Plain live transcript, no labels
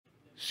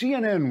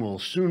CNN will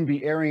soon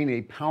be airing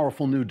a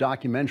powerful new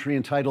documentary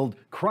entitled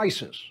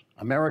Crisis: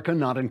 America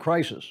Not in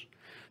Crisis.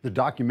 The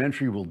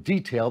documentary will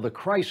detail the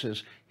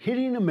crisis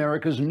hitting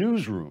America's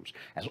newsrooms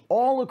as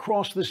all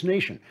across this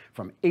nation,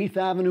 from 8th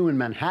Avenue in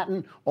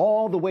Manhattan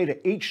all the way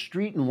to H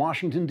Street in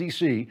Washington,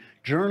 D.C.,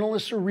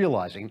 journalists are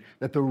realizing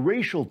that the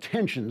racial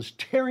tensions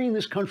tearing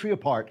this country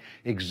apart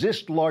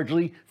exist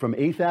largely from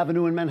 8th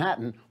Avenue in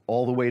Manhattan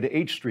all the way to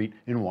H Street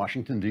in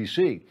Washington,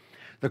 D.C.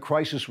 The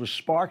crisis was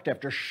sparked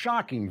after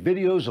shocking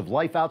videos of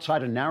life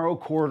outside a narrow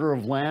corridor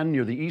of land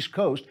near the East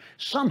Coast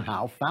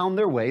somehow found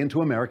their way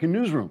into American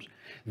newsrooms.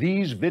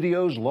 These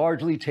videos,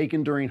 largely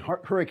taken during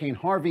Hurricane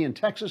Harvey in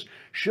Texas,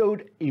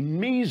 showed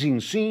amazing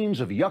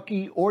scenes of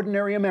yucky,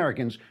 ordinary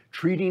Americans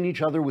treating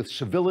each other with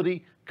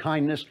civility,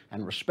 kindness,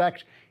 and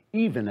respect,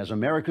 even as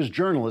America's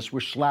journalists were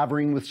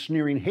slavering with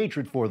sneering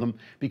hatred for them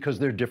because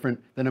they're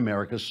different than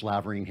America's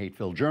slavering,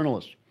 hate-filled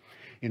journalists.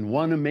 In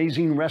one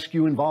amazing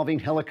rescue involving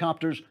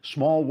helicopters,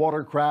 small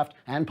watercraft,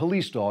 and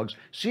police dogs,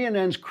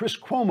 CNN's Chris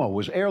Cuomo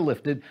was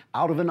airlifted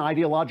out of an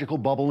ideological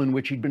bubble in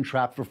which he'd been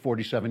trapped for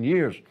 47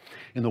 years.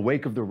 In the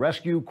wake of the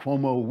rescue,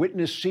 Cuomo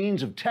witnessed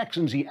scenes of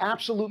Texans he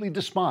absolutely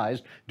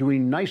despised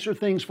doing nicer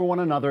things for one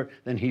another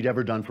than he'd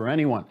ever done for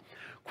anyone.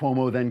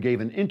 Cuomo then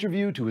gave an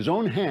interview to his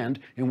own hand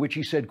in which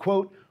he said,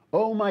 quote,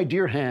 "Oh, my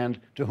dear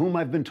hand, to whom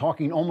I've been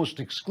talking almost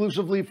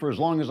exclusively for as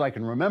long as I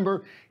can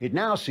remember, it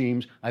now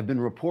seems I've been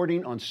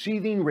reporting on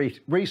seething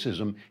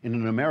racism in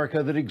an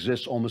America that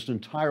exists almost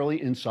entirely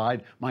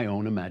inside my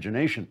own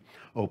imagination.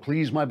 Oh,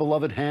 please, my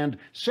beloved hand,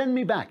 send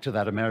me back to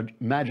that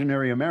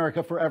imaginary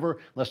America forever,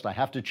 lest I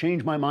have to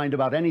change my mind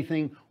about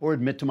anything or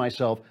admit to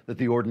myself that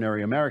the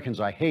ordinary Americans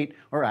I hate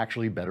are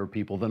actually better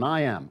people than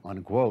I am,"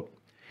 unquote.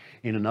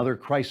 In another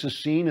crisis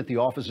scene at the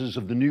offices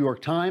of the New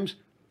York Times,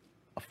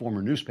 a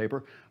former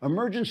newspaper,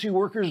 emergency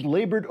workers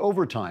labored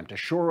overtime to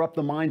shore up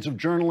the minds of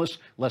journalists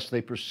lest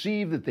they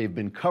perceive that they've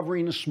been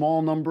covering a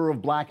small number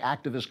of black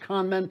activist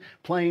conmen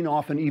playing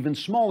off an even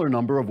smaller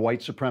number of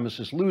white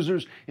supremacist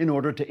losers in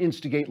order to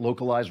instigate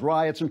localized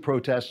riots and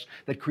protests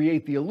that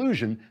create the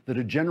illusion that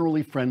a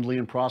generally friendly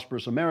and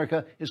prosperous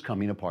America is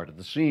coming apart at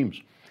the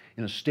seams.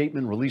 In a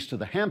statement released to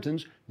the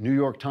Hamptons, New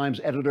York Times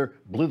editor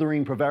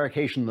Blithering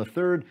Prevarication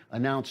III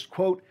announced,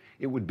 quote,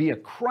 "It would be a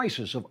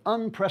crisis of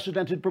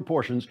unprecedented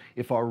proportions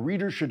if our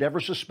readers should ever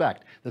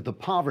suspect that the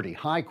poverty,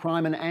 high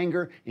crime, and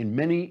anger in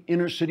many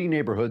inner-city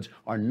neighborhoods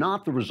are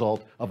not the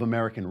result of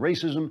American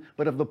racism,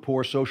 but of the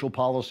poor social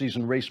policies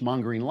and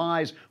race-mongering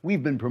lies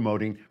we've been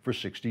promoting for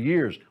 60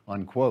 years,"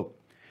 unquote.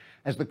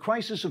 As the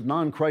crisis of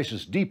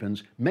non-crisis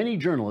deepens, many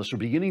journalists are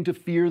beginning to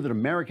fear that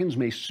Americans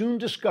may soon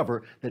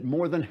discover that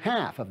more than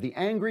half of the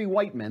angry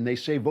white men they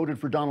say voted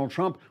for Donald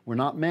Trump were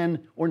not men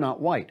or not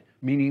white,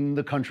 meaning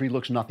the country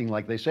looks nothing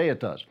like they say it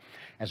does.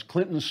 As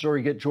Clinton's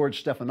surrogate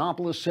George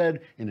Stephanopoulos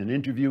said in an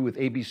interview with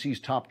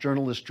ABC's top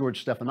journalist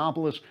George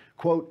Stephanopoulos,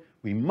 quote,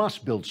 "We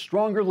must build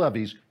stronger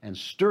levees and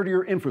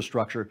sturdier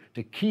infrastructure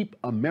to keep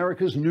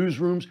America's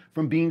newsrooms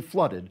from being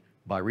flooded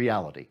by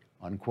reality,"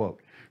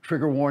 unquote.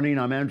 Trigger warning,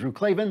 I'm Andrew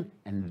Klavan,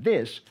 and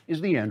this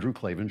is The Andrew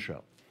Klavan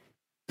Show.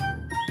 I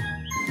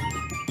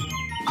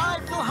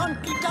feel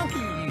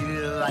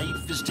hunky-dunky,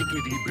 life is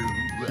tickety-boo.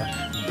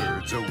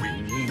 Birds are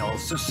winging,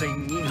 also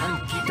singing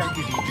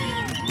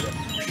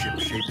hunky-dunky-doo.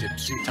 Ship-shaped,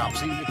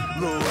 ipsy-topsy,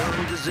 the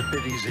world is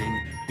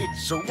zippity-zing.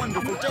 It's a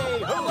wonderful day,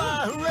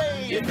 hurrah,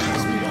 hooray! It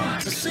makes me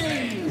want to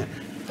sing.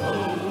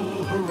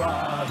 Oh,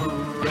 hurrah,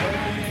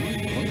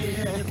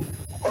 hooray!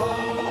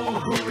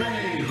 Oh,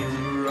 hooray,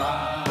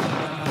 hurrah!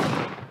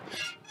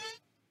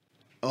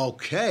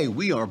 Okay,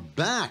 we are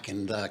back,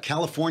 and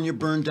California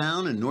burned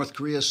down, and North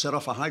Korea set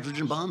off a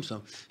hydrogen bomb.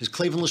 So as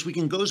Klavanless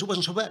Weekend goes, it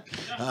wasn't so bad.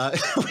 On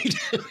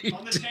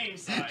the tame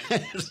side.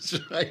 That's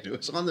right. It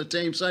was on the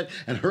tame side.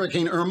 And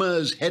Hurricane Irma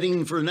is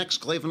heading for next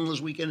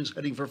Klavanless Weekend. Is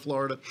heading for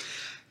Florida.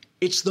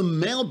 It's the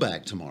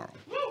mailbag tomorrow.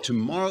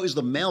 Tomorrow is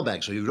the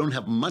mailbag, so you don't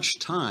have much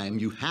time.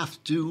 You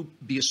have to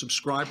be a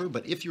subscriber,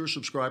 but if you're a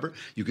subscriber,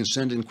 you can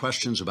send in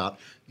questions about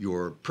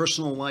your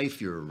personal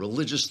life, your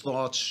religious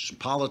thoughts,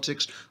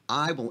 politics.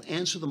 I will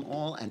answer them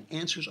all, and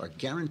answers are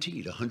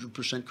guaranteed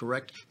 100%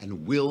 correct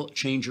and will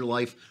change your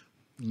life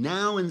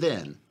now and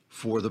then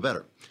for the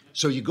better.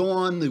 So you go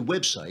on the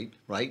website,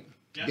 right?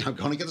 Yeah. I'm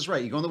going to get this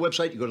right. You go on the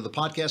website, you go to the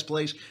podcast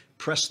place,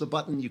 press the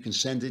button, you can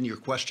send in your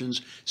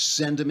questions,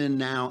 send them in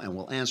now, and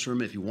we'll answer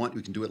them. If you want,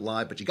 we can do it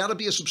live, but you got to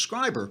be a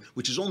subscriber,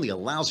 which is only a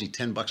lousy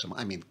 $10 a month.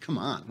 I mean, come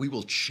on, we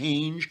will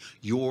change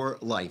your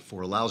life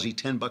for a lousy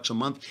 $10 a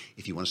month.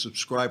 If you want to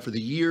subscribe for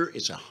the year,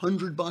 it's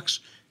 $100,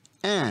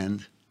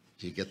 and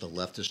you get the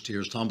Leftist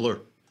Tears tumbler.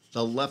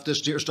 The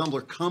Leftist Tears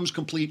tumbler comes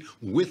complete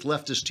with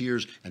Leftist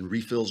Tears and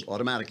refills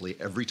automatically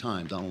every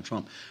time Donald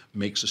Trump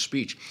makes a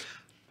speech.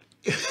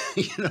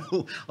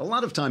 A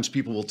lot of times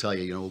people will tell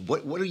you,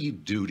 what do you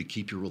do to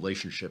keep your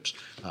relationships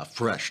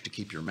fresh, to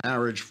keep your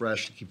marriage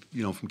fresh, to keep,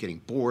 from getting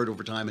bored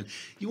over time. And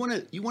you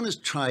want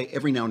to try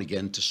every now and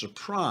again to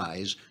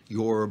surprise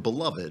your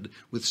beloved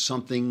with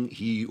something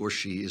he or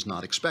she is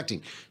not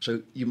expecting.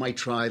 So you might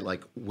try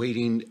like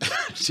waiting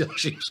till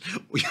she's,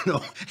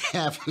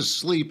 half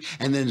asleep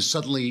and then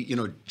suddenly,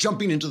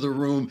 jumping into the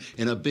room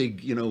in a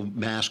big,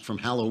 mask from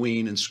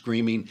Halloween and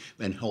screaming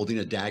and holding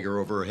a dagger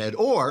over her head.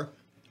 Or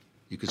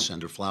you could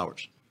send her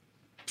flowers.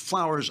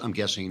 Flowers, I'm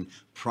guessing,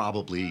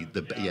 probably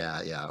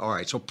yeah. All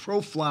right, so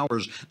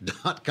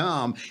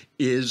proflowers.com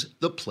is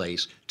the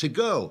place to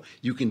go.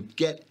 You can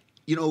get,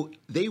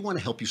 they want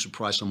to help you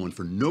surprise someone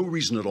for no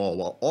reason at all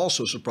while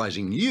also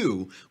surprising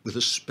you with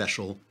a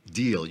special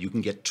deal. You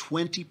can get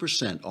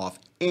 20% off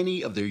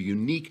any of their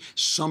unique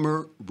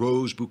summer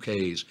rose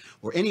bouquets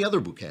or any other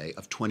bouquet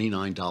of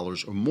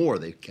 $29 or more.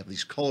 They have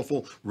these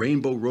colorful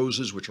rainbow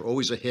roses, which are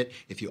always a hit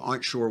if you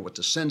aren't sure what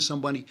to send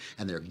somebody,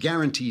 and they're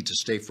guaranteed to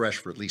stay fresh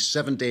for at least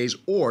 7 days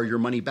or your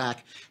money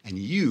back, and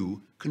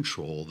you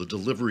control the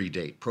delivery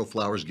date.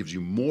 ProFlowers gives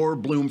you more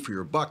bloom for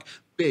your buck,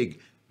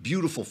 big,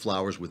 beautiful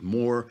flowers with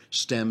more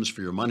stems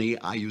for your money.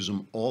 I use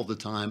them all the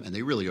time, and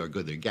they really are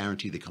good. They're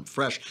guaranteed. They come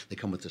fresh. They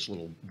come with this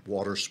little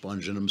water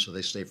sponge in them, so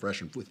they stay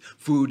fresh. And with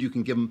food, you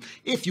can give them.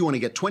 If you want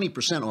to get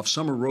 20% off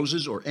summer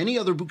roses or any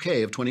other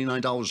bouquet of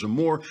 $29 or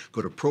more,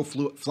 go to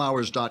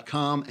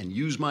proflowers.com and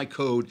use my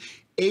code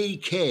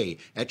AK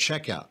at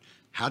checkout.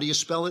 How do you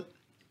spell it?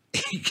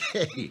 AK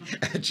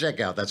at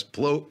checkout. That's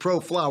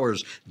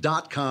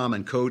proflowers.com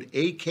and code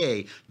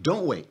AK.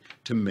 Don't wait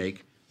to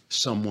make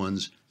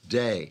someone's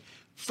day.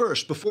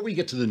 First, before we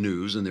get to the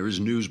news, and there is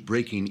news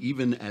breaking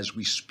even as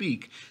we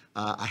speak,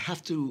 I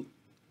have to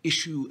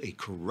issue a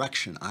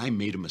correction. I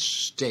made a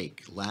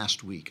mistake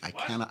last week.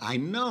 I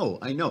know.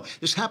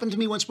 This happened to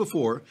me once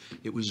before.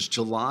 It was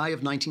July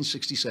of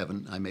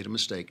 1967. I made a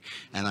mistake,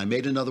 and I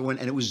made another one,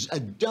 and it was a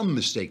dumb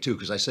mistake too,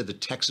 because I said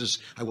that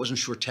I wasn't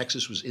sure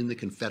Texas was in the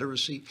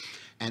Confederacy.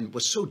 And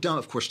what's so dumb,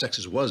 of course,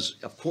 Texas was,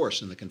 of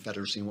course, in the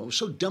Confederacy. And what was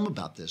so dumb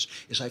about this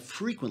is I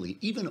frequently,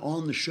 even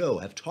on the show,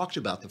 have talked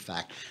about the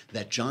fact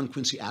that John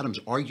Quincy Adams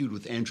argued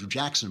with Andrew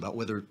Jackson about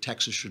whether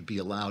Texas should be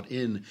allowed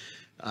in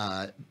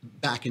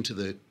back into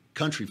the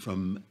country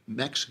from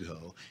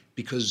Mexico,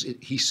 because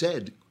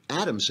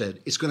Adams said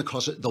it's going to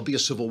cause there'll be a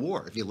civil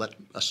war if you let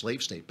a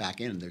slave state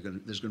back in. There's going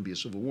to be a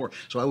civil war.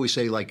 So I always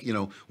say,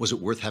 was it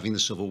worth having the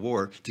Civil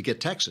War to get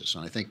Texas?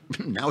 And I think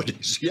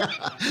nowadays, yeah,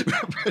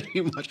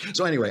 pretty much.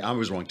 So anyway, I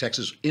was wrong.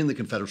 Texas in the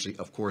Confederacy,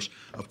 of course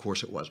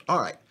it was.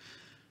 All right.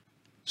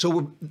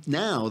 So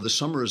now the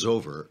summer is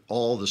over.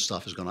 All the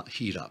stuff is going to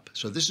heat up.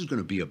 So this is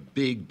going to be a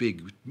big,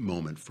 big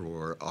moment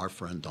for our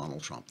friend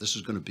Donald Trump. This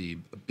is going to be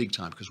a big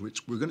time because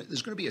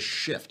there's going to be a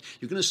shift.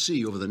 You're going to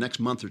see over the next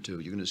month or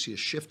two, you're going to see a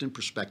shift in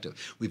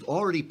perspective. We've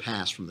already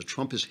passed from the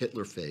Trump is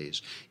Hitler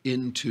phase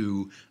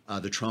into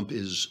the Trump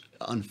is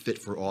unfit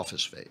for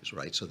office phase,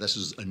 right? So this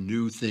is a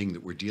new thing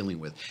that we're dealing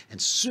with.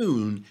 And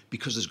soon,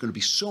 because there's going to be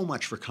so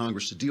much for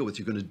Congress to deal with,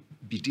 you're going to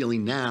be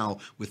dealing now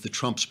with the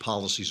Trump's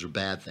policies are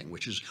bad thing,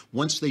 which is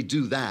once they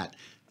do that,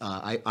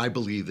 I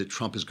believe that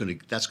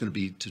that's going to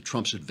be to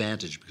Trump's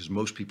advantage because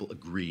most people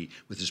agree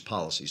with his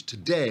policies.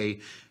 Today,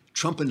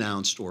 Trump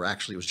announced, or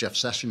actually it was Jeff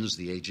Sessions,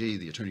 the AG,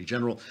 the Attorney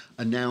General,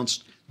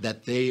 announced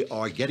that they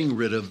are getting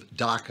rid of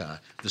DACA,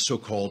 the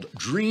so-called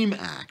DREAM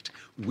Act,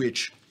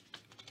 which,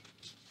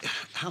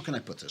 how can I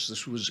put this?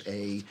 This was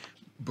a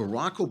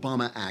Barack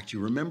Obama Act. You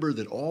remember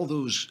that all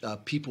those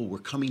people were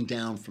coming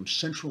down from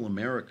Central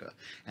America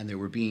and they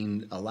were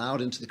being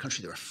allowed into the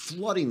country. They were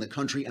flooding the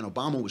country, and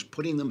Obama was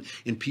putting them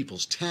in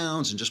people's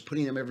towns and just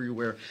putting them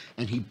everywhere.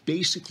 And he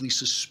basically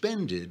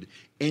suspended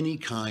any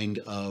kind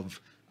of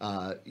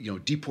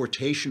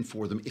deportation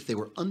for them if they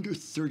were under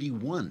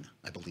 31,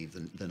 I believe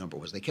the number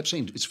was. They kept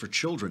saying it's for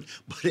children,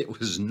 but it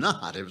was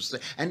not. It was,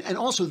 and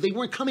also they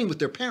weren't coming with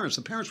their parents.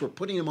 The parents were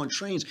putting them on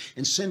trains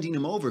and sending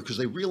them over because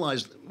they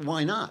realized,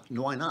 why not?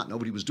 Why not?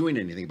 Nobody was doing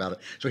anything about it.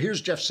 So here's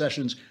Jeff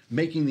Sessions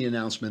making the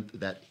announcement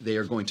that they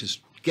are going to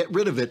get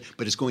rid of it,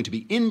 but it's going to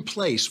be in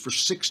place for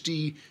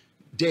 60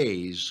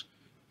 days,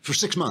 for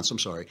 6 months,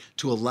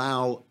 to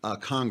allow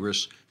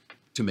Congress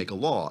to make a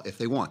law if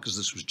they want, because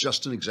this was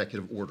just an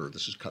executive order.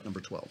 This is cut number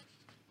 12.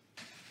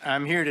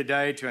 I'm here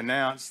today to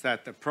announce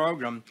that the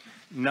program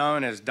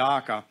known as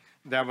DACA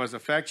that was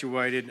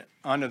effectuated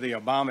under the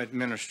Obama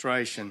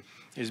administration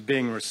is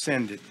being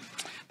rescinded.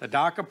 The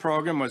DACA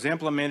program was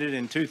implemented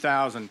in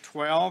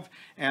 2012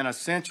 and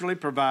essentially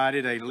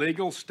provided a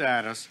legal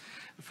status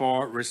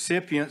for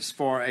recipients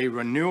for a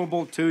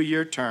renewable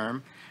 2-year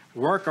term,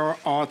 work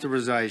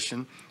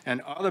authorization,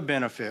 and other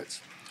benefits,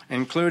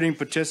 including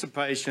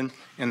participation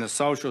in the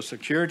Social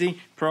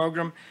Security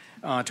program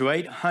to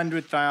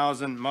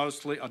 800,000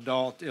 mostly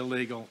adult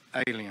illegal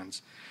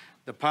aliens.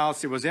 The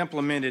policy was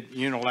implemented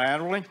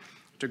unilaterally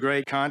to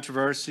great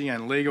controversy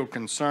and legal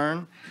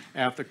concern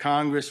after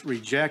Congress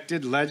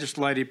rejected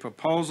legislative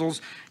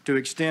proposals to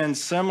extend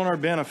similar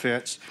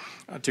benefits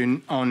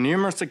on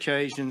numerous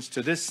occasions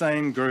to this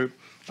same group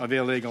of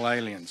illegal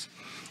aliens.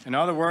 In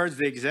other words,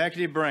 the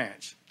executive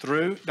branch,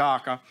 through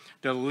DACA,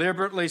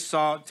 deliberately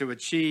sought to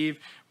achieve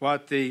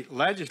what the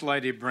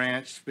legislative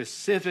branch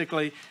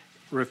specifically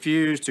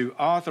refused to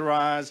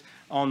authorize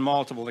on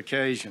multiple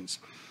occasions.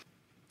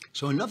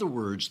 So in other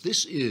words,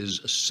 this is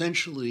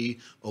essentially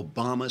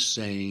Obama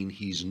saying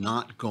he's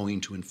not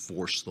going to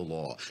enforce the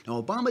law. Now,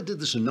 Obama did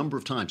this a number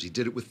of times. He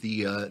did it with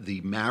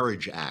the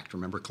Marriage Act.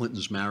 Remember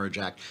Clinton's Marriage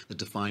Act that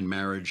defined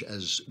marriage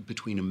as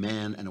between a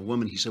man and a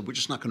woman? He said, we're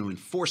just not going to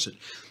enforce it.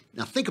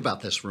 Now, think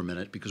about this for a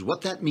minute, because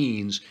what that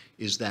means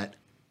is that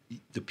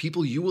the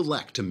people you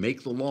elect to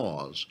make the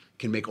laws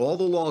can make all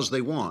the laws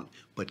they want,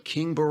 but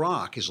King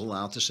Barack is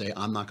allowed to say,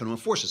 I'm not going to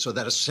enforce it. So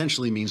that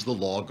essentially means the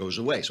law goes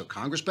away. So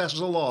Congress passes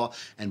a law,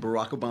 and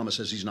Barack Obama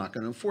says he's not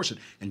going to enforce it.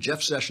 And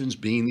Jeff Sessions,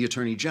 being the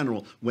Attorney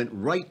General, went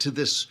right to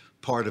this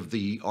part of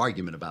the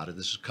argument about it.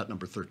 This is cut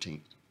number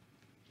 13.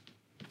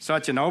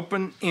 Such an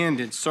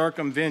open-ended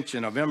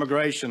circumvention of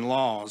immigration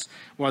laws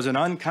was an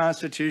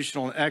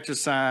unconstitutional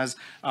exercise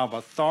of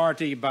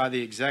authority by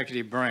the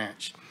executive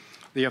branch.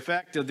 The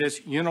effect of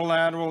this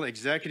unilateral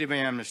executive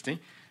amnesty,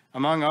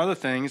 among other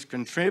things,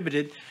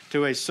 contributed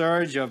to a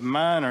surge of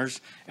minors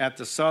at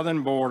the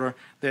southern border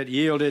that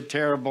yielded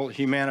terrible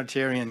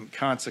humanitarian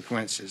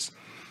consequences.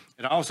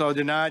 It also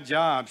denied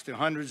jobs to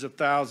hundreds of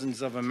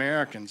thousands of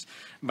Americans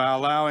by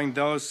allowing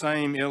those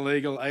same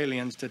illegal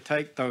aliens to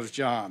take those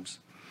jobs.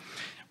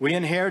 We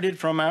inherited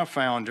from our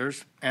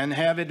founders and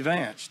have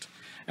advanced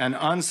an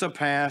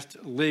unsurpassed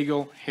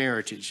legal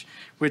heritage,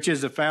 which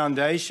is the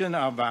foundation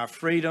of our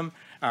freedom,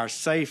 our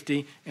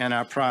safety, and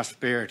our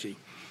prosperity.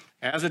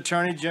 As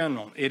Attorney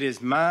General, it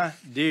is my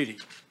duty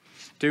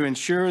to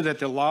ensure that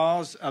the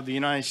laws of the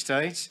United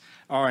States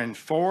are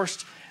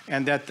enforced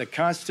and that the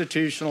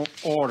constitutional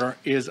order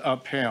is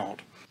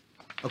upheld.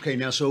 Okay,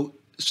 now, so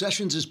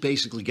Sessions is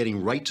basically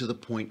getting right to the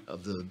point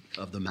of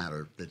the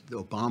matter, that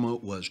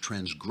Obama was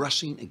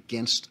transgressing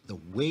against the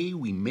way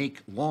we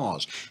make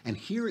laws. And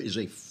here is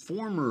a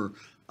former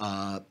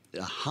a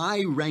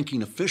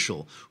high-ranking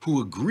official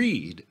who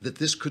agreed that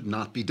this could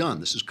not be done.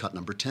 This is cut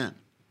number 10.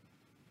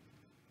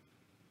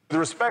 With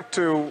respect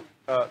to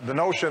the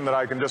notion that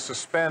I can just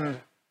suspend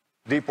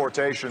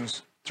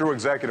deportations through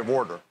executive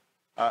order,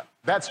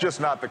 that's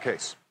just not the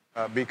case,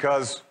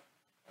 because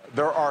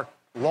there are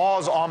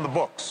laws on the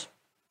books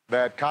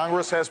that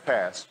Congress has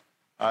passed,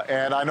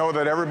 and I know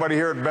that everybody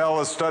here at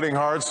Bell is studying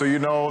hard, so you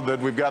know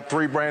that we've got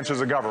 3 branches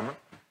of government.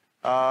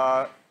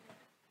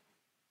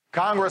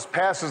 Congress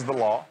passes the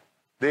law.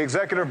 The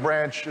executive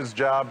branch's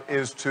job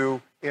is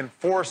to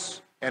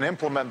enforce and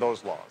implement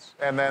those laws,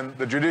 and then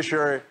the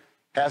judiciary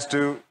has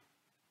to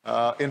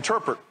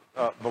interpret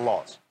the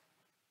laws.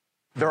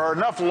 There are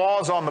enough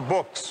laws on the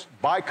books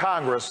by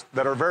Congress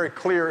that are very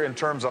clear in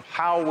terms of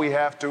how we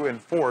have to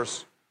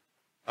enforce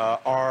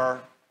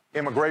our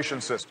immigration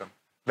system,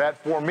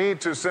 that for me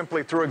to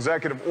simply, through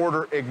executive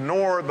order,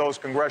 ignore those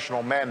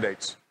congressional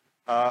mandates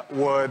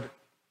would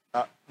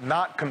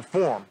not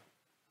conform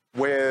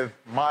with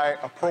my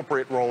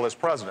appropriate role as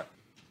president.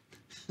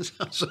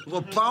 So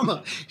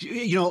Obama,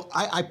 you know,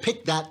 I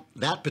picked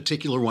that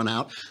particular one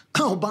out.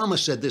 Obama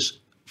said this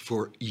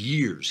for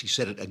years. He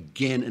said it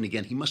again and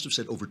again. He must have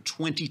said over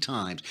 20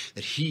 times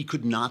that he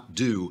could not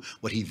do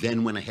what he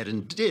then went ahead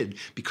and did,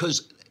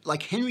 because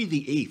like Henry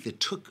VIII, it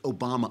took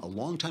Obama a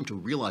long time to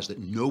realize that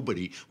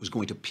nobody was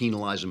going to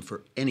penalize him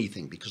for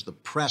anything, because the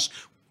press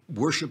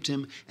worshipped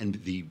him and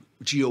the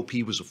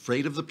GOP was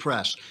afraid of the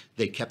press.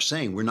 They kept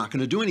saying, we're not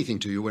going to do anything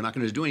to you. We're not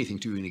going to do anything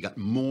to you. And he got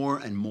more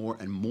and more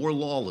and more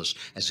lawless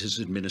as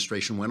his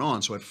administration went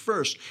on. So at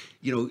first,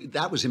 you know,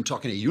 that was him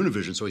talking to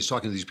Univision. So he's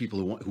talking to these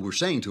people who were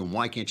saying to him,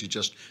 why can't you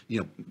just, you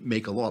know,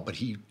 make a law? But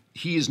he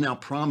is now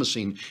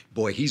promising,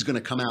 boy, he's going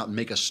to come out and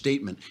make a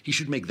statement. He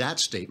should make that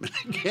statement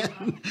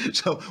again.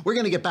 So we're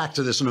going to get back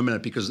to this in a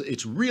minute, because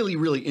it's really,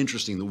 really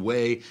interesting the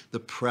way the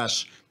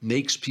press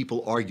makes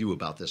people argue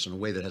about this in a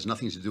way that has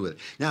nothing to do with it.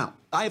 Now,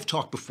 I have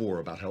talked before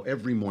about how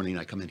every morning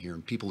I come in here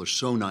and people are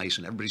so nice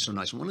and everybody's so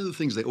nice. And one of the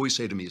things they always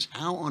say to me is,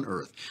 how on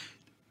earth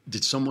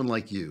did someone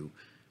like you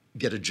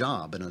get a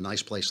job in a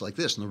nice place like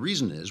this? And the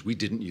reason is we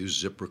didn't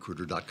use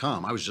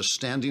ZipRecruiter.com. I was just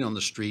standing on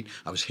the street.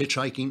 I was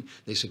hitchhiking.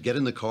 They said, get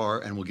in the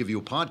car and we'll give you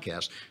a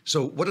podcast.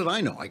 So what did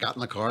I know? I got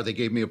in the car. They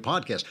gave me a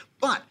podcast.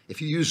 But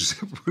if you use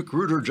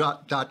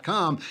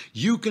ZipRecruiter.com,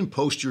 you can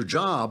post your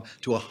job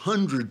to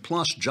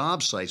 100+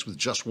 job sites with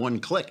just one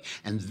click.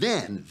 And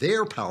then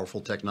their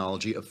powerful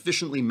technology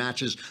efficiently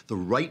matches the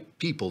right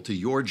people to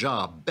your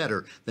job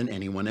better than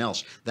anyone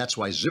else. That's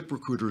why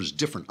ZipRecruiter is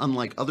different.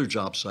 Unlike other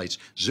job sites,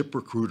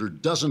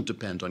 ZipRecruiter doesn't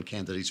depend on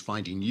candidates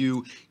finding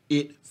you.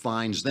 It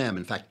finds them.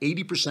 In fact,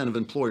 80% of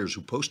employers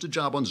who post a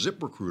job on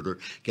ZipRecruiter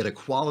get a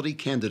quality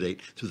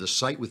candidate through the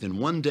site within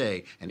one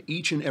day, and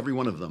each and every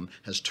one of them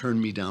has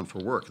turned me down for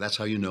work. That's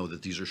how you know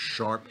that these are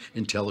sharp,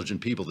 intelligent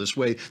people. This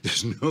way,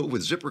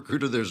 with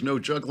ZipRecruiter, there's no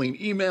juggling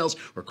emails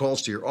or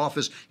calls to your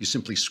office. You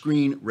simply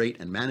screen, rate,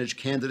 and manage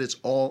candidates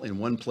all in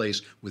one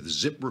place with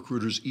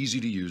ZipRecruiter's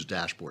easy-to-use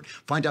dashboard.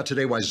 Find out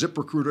today why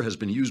ZipRecruiter has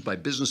been used by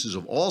businesses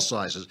of all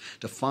sizes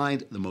to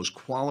find the most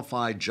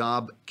qualified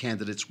job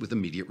candidates with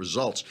immediate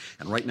results.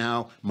 And right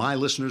now, my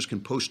listeners can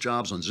post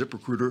jobs on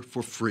ZipRecruiter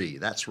for free.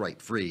 That's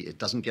right, free. It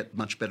doesn't get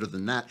much better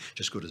than that.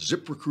 Just go to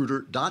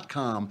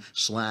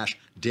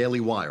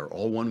ZipRecruiter.com/dailywire.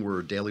 All one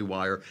word, Daily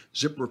Wire.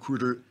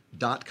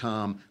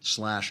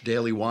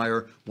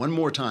 ZipRecruiter.com/dailywire. One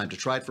more time, to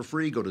try it for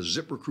free, go to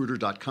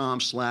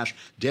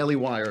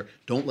ZipRecruiter.com/dailywire.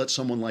 Don't let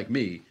someone like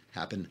me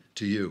happen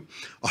to you.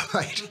 All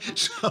right.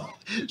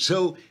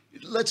 So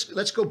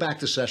let's go back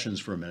to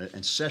Sessions for a minute.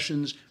 And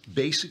Sessions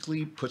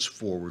basically puts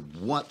forward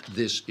what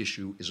this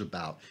issue is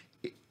about.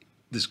 This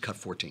is cut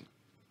 14.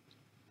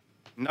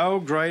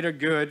 No greater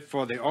good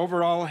for the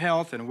overall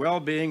health and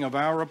well-being of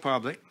our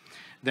republic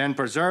than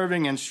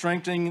preserving and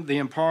strengthening the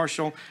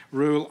impartial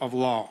rule of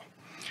law.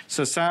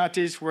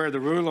 Societies where the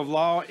rule of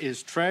law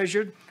is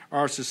treasured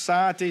are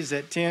societies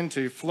that tend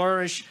to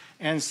flourish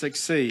and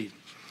succeed.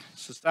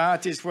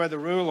 Societies where the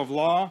rule of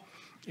law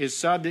is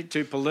subject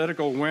to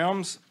political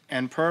whims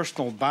and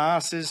personal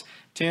biases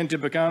tend to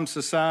become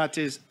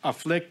societies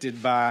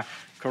afflicted by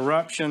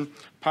corruption,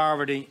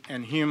 poverty,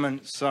 and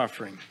human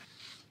suffering.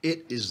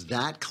 It is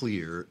that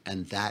clear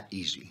and that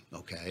easy,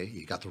 okay?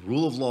 You got the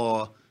rule of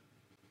law,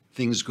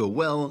 things go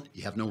well.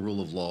 You have no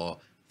rule of law,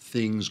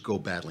 things go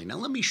badly. Now,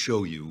 let me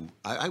show you,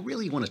 I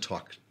really want to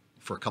talk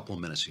for a couple of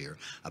minutes here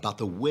about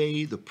the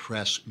way the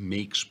press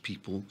makes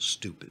people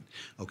stupid,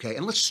 okay?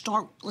 And let's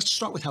start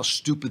with how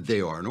stupid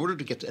they are. In order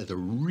to get to the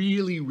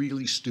really,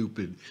 really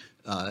stupid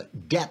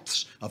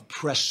depths of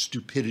press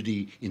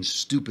stupidity in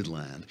stupid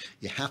land,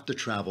 you have to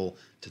travel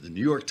to the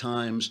New York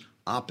Times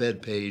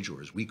op-ed page,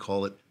 or as we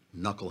call it,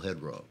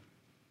 Knucklehead Row.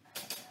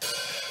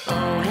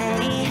 Oh,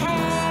 hey,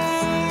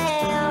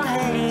 hey, oh,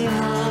 hey,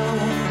 ho.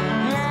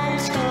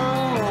 Let's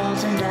go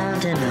waltzing down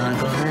to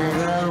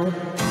Knucklehead Row.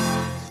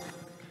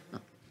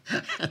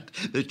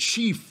 The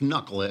chief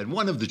knucklehead,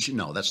 one of the chief,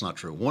 no, that's not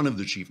true. One of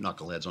the chief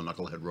knuckleheads on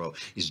Knucklehead Row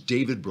is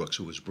David Brooks,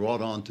 who was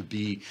brought on to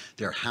be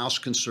their House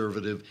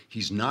conservative.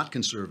 He's not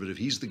conservative.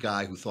 He's the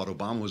guy who thought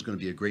Obama was going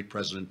to be a great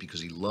president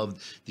because he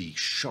loved the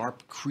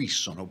sharp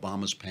crease on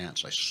Obama's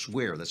pants. I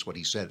swear that's what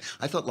he said.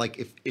 I thought, like,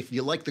 if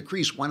you like the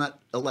crease, why not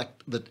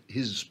elect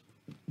his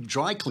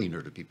dry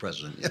cleaner to be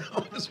president? You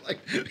know, it's like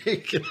we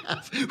could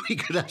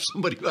have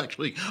somebody who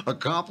actually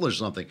accomplished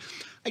something.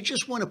 I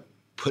just want to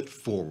put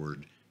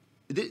forward.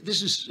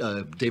 This is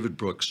David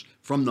Brooks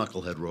from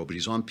Knucklehead Row, but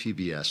he's on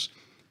PBS,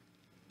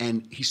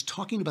 and he's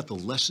talking about the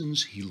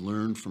lessons he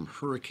learned from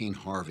Hurricane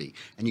Harvey.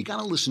 And you got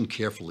to listen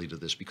carefully to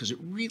this because it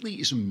really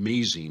is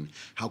amazing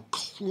how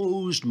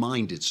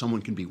closed-minded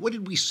someone can be. What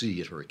did we see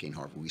at Hurricane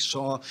Harvey? We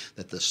saw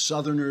that the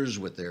Southerners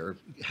with their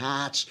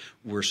hats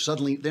were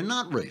suddenly, they're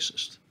not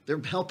racist. They're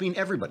helping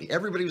everybody.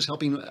 Everybody was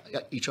helping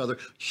each other.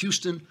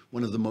 Houston,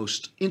 one of the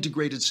most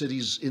integrated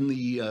cities in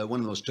the, one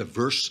of the most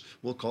diverse,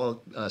 we'll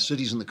call it,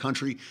 cities in the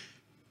country.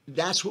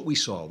 That's what we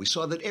saw. We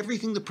saw that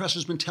everything the press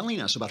has been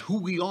telling us about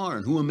who we are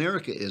and who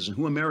America is and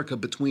who America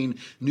between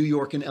New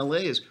York and LA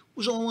is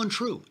was all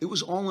untrue. It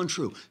was all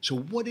untrue. So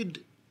what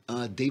did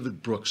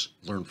David Brooks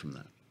learn from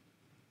that?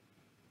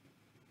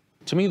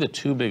 To me, the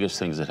two biggest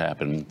things that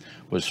happened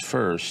was,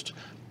 first,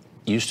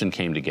 Houston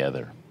came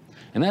together.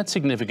 And that's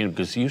significant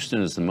because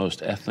Houston is the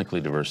most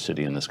ethnically diverse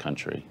city in this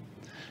country.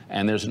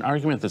 And there's an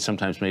argument that's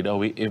sometimes made,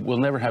 we'll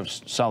never have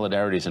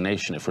solidarity as a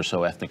nation if we're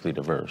so ethnically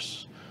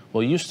diverse.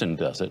 Well, Houston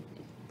does it.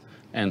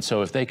 And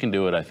so if they can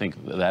do it, I think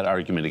that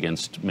argument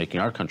against making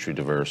our country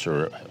diverse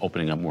or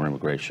opening up more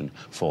immigration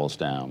falls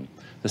down.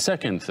 The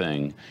second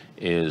thing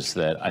is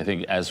that I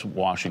think as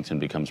Washington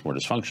becomes more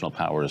dysfunctional,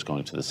 power is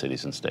going to the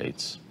cities and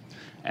states.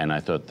 And I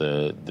thought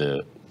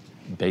the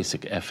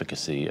basic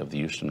efficacy of the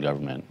Houston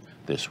government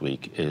this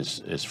week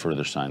is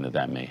further sign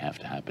that may have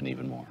to happen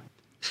even more.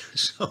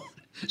 So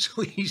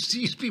he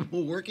sees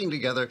people working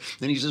together,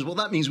 and he says, well,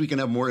 that means we can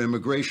have more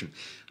immigration.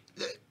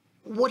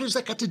 What has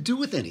that got to do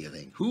with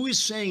anything? Who is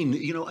saying,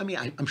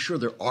 I'm sure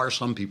there are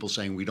some people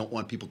saying we don't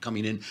want people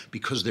coming in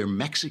because they're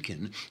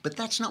Mexican, but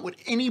that's not what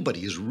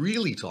anybody is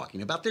really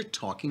talking about. They're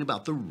talking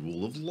about the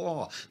rule of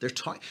law. They're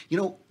talking,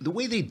 the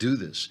way they do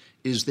this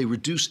is they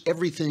reduce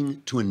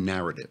everything to a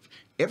narrative.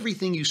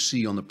 Everything you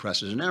see on the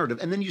press is a narrative,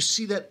 and then you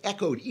see that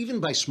echoed even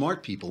by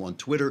smart people on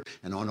Twitter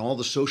and on all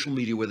the social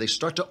media where they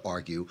start to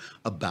argue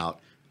about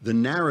the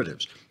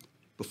narratives.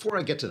 Before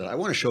I get to that, I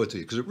want to show it to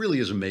you because it really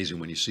is amazing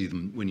when you see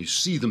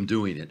them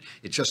doing it.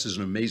 It just is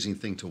an amazing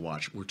thing to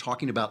watch. We're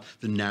talking about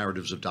the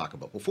narratives of DACA.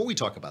 But before we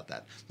talk about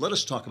that, let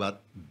us talk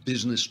about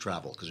business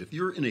travel. Because if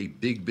you're in a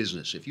big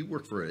business, if you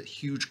work for a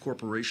huge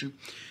corporation,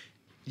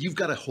 you've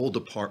got a whole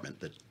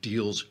department that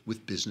deals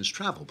with business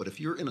travel. But if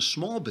you're in a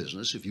small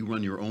business, if you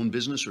run your own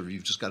business or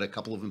you've just got a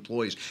couple of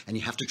employees and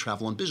you have to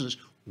travel on business,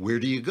 where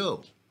do you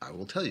go? I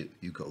will tell you.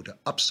 You go to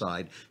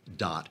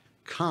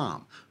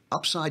upside.com.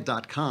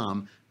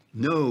 Upside.com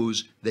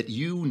knows that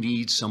you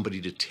need somebody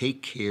to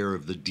take care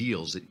of the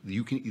deals that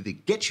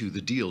get you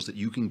the deals that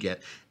you can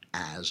get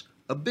as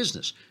a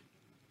business.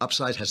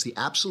 Upside has the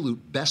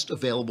absolute best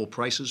available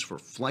prices for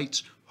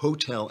flights,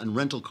 hotel, and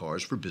rental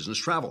cars for business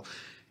travel.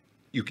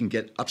 You can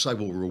get, Upside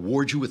will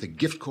reward you with a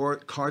gift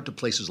card to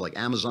places like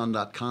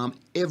Amazon.com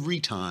every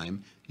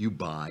time you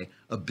buy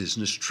a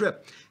business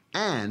trip.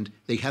 And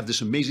they have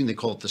this amazing, they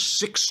call it the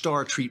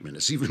 6-star treatment.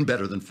 It's even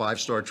better than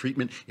 5-star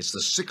treatment. It's the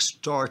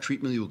 6-star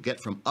treatment you'll get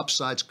from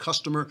Upside's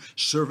customer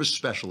service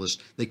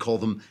specialists. They call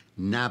them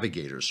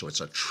navigators. So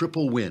it's a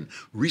triple win.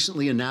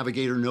 Recently, a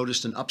navigator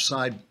noticed an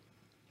Upside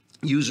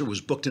user was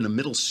booked in a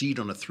middle seat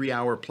on a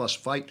 3-hour-plus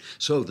flight,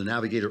 so the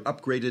navigator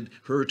upgraded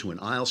her to an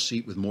aisle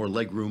seat with more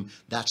legroom.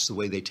 That's the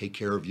way they take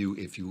care of you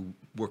if you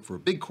work for a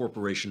big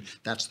corporation.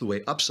 That's the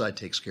way Upside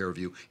takes care of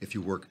you if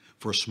you work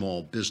for a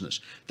small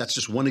business. That's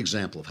just one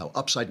example of how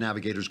Upside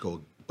navigators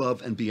go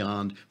above and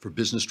beyond for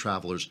business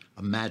travelers.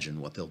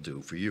 Imagine what they'll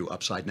do for you.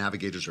 Upside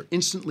navigators are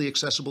instantly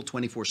accessible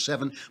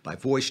 24/7 by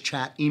voice,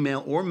 chat,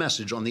 email, or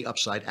message on the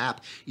Upside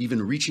app,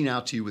 even reaching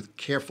out to you with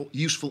careful,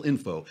 useful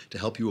info to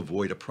help you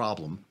avoid a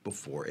problem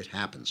before it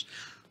happens.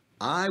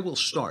 I will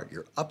start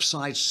your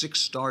Upside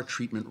 6-star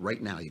treatment right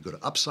now. You go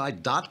to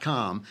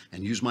upside.com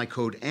and use my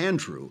code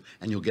Andrew,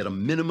 and you'll get a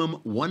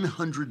minimum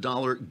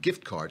 $100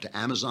 gift card to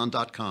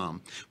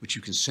Amazon.com, which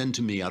you can send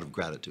to me out of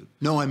gratitude.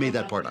 No, I made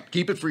that part up.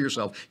 Keep it for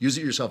yourself. Use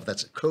it yourself.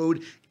 That's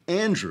code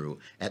Andrew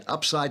at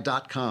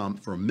upside.com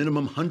for a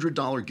minimum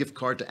 $100 gift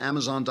card to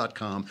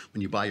Amazon.com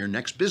when you buy your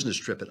next business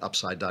trip at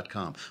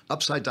upside.com.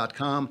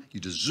 Upside.com, you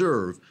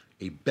deserve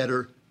a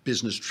better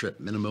business trip.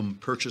 Minimum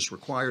purchase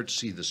required.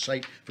 See the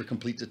site for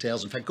complete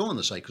details. In fact, go on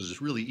the site because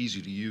it's really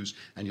easy to use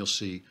and you'll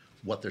see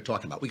what they're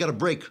talking about. We got a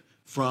break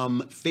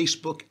from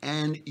Facebook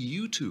and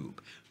YouTube.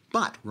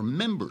 But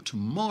remember,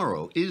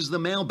 tomorrow is the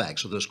mailbag.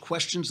 So those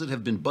questions that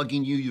have been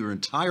bugging you your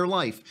entire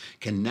life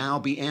can now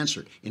be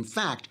answered. In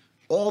fact,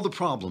 all the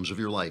problems of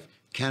your life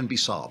can be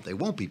solved. They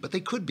won't be, but they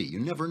could be. You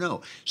never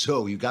know.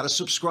 So you got to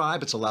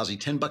subscribe. It's a lousy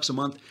 $10 a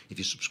month. If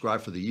you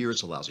subscribe for the year,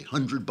 it's a lousy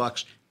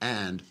 $100,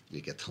 and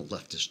you get the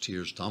Leftist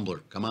Tears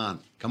tumbler. Come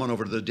on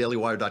over to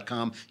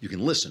thedailywire.com. You can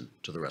listen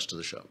to the rest of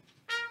the show.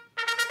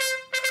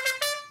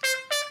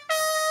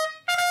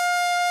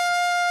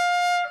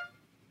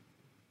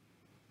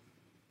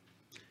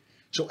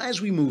 So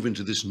as we move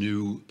into this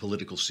new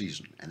political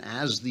season, and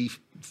as the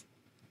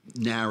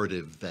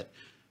narrative that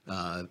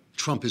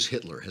Trump is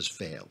Hitler has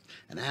failed,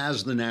 and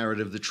as the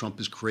narrative that Trump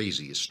is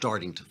crazy is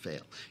starting to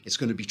fail, it's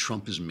going to be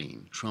Trump is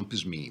mean. Trump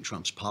is mean.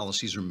 Trump's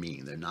policies are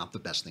mean. They're not the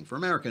best thing for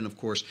America. And of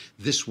course,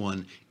 this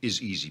one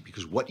is easy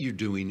because what you're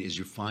doing is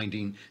you're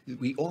finding,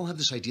 we all have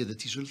this idea that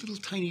these are little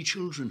tiny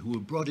children who were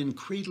brought in,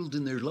 cradled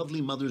in their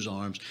lovely mother's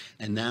arms,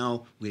 and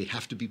now we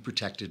have to be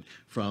protected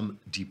from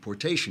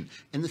deportation.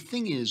 And the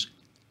thing is,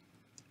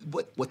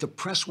 what the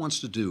press wants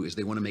to do is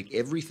they want to make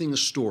everything a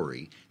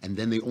story, and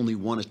then they only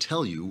want to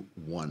tell you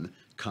one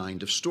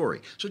kind of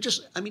story. So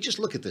just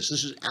look at this.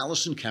 This is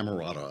Alison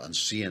Camerata on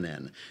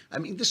CNN. I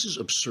mean, this is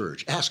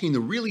absurd. Asking the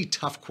really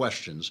tough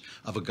questions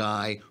of a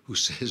guy who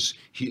says,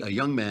 a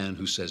young man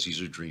who says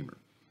he's a dreamer.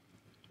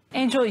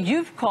 Angel,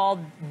 you've called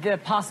the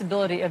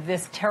possibility of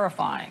this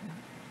terrifying.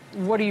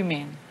 What do you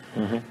mean?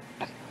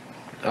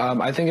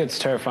 I think it's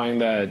terrifying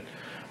that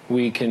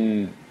we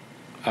can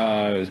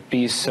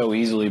be so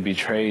easily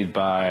betrayed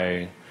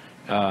by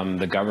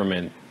the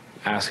government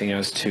asking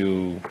us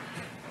to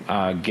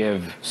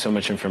give so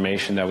much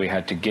information that we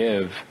had to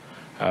give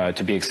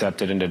to be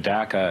accepted into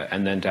DACA,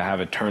 and then to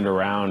have it turned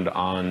around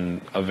on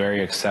a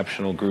very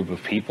exceptional group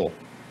of people.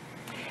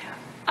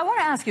 I want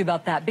to ask you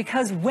about that,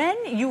 because when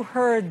you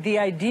heard the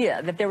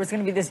idea that there was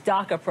going to be this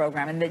DACA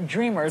program and that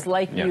dreamers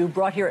like you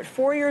brought here at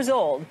 4 years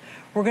old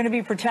were going to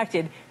be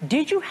protected,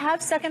 did you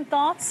have second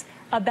thoughts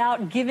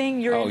about giving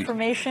your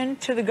information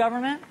to the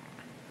government?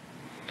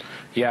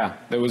 Yeah,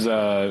 there was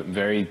a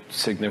very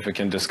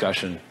significant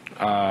discussion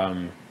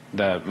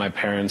that my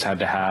parents had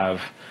to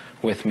have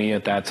with me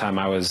at that time.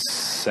 I was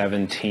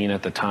 17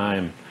 at the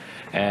time,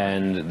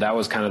 and that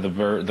was kind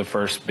of the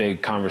first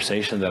big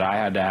conversation that I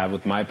had to have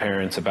with my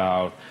parents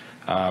about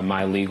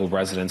my legal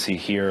residency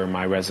here,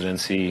 my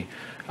residency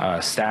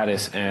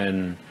status,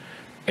 and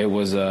it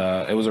was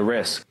a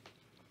risk.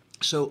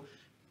 So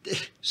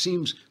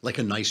seems like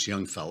a nice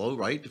young fellow,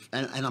 right?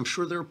 And I'm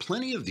sure there are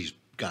plenty of these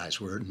guys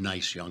who are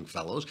nice young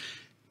fellows,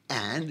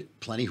 and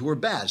plenty who are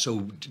bad. So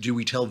do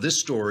we tell this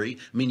story?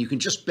 I mean, you can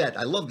just bet.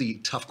 I love the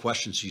tough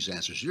questions he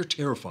answers. You're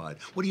terrified.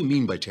 What do you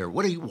mean by terror?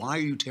 Why are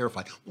you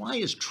terrified? Why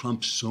is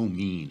Trump so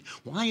mean?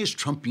 Why is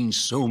Trump being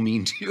so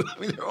mean to you? I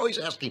mean, they're always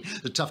asking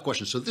the tough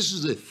questions. So this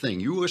is the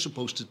thing. You are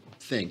supposed to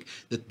think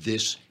that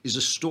this is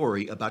a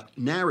story about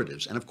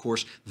narratives. And of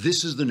course,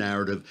 this is the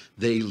narrative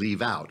they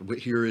leave out.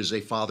 Here is a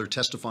father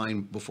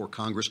testifying before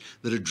Congress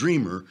that a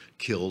dreamer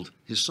killed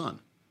his son.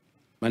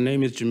 My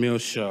name is Jamil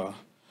Shaw.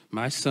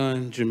 My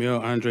son,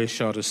 Jamil Andre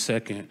Shaw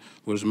II,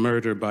 was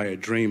murdered by a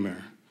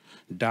dreamer,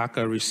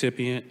 DACA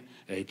recipient,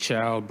 a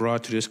child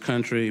brought to this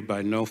country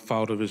by no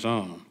fault of his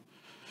own.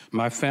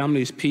 My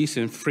family's peace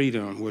and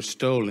freedom were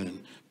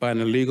stolen by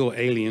an illegal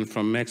alien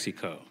from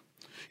Mexico.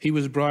 He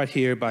was brought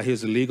here by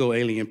his illegal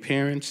alien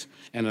parents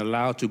and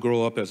allowed to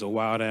grow up as a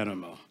wild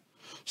animal.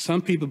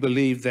 Some people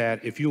believe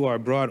that if you are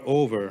brought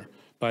over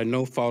by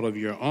no fault of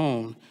your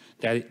own,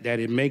 that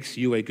it makes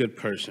you a good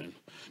person.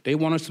 They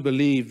want us to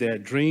believe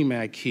that Dream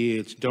Act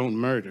kids don't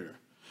murder.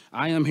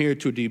 I am here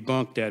to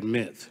debunk that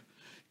myth.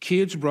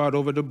 Kids brought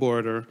over the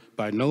border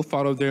by no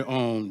fault of their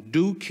own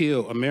do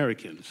kill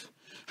Americans.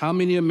 How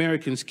many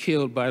Americans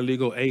killed by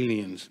illegal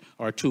aliens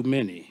are too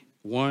many?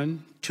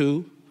 1, 2,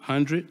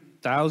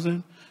 100,000,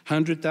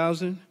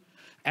 100,000?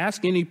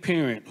 Ask any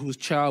parent whose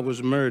child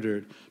was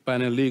murdered by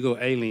an illegal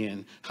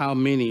alien, how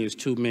many is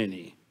too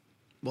many?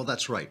 Well,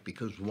 that's right.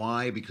 Because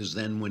why? Because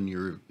then when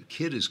your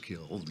kid is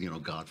killed, you know,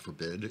 God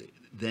forbid,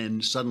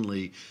 then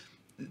suddenly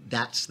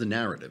that's the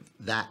narrative.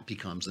 That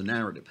becomes the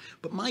narrative.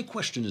 But my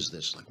question is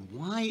this, like,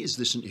 why is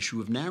this an issue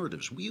of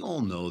narratives? We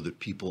all know that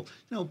people,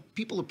 you know,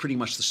 people are pretty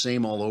much the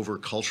same all over.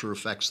 Culture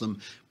affects them.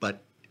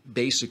 But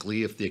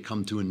basically, if they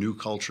come to a new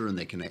culture and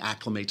they can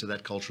acclimate to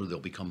that culture, they'll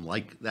become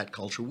like that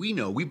culture. We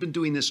know we've been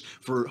doing this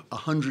for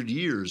 100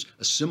 years,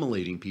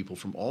 assimilating people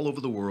from all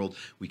over the world.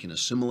 We can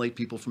assimilate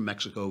people from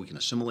Mexico. We can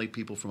assimilate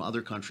people from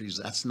other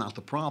countries. That's not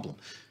the problem.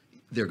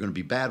 They're going to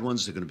be bad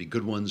ones. They're going to be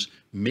good ones.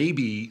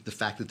 Maybe the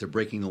fact that they're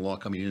breaking the law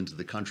coming into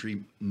the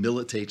country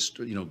militates,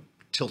 you know,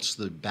 tilts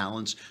the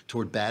balance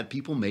toward bad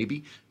people,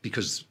 maybe,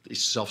 because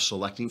it's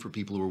self-selecting for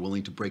people who are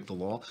willing to break the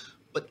law.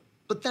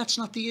 But that's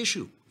not the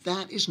issue.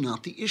 That is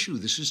not the issue.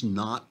 This is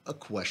not a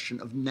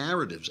question of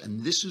narratives.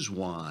 And this is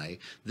why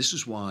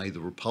the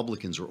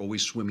Republicans are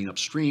always swimming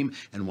upstream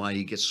and why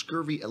you get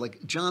scurvy.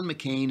 Like John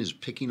McCain is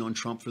picking on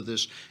Trump for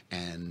this,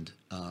 and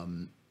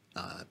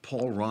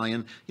Paul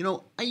Ryan. You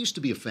know, I used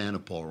to be a fan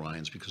of Paul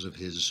Ryan's because of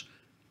his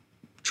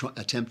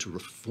attempt to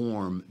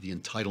reform the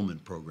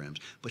entitlement programs,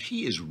 but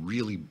he is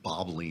really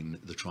bobbling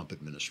the Trump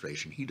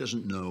administration. He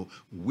doesn't know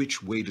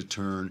which way to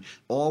turn.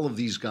 All of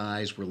these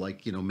guys were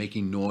like, you know,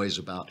 making noise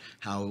about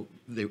how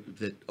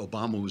that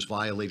Obama was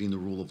violating the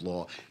rule of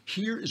law.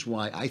 Here is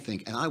why I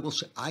think, and I will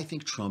say, I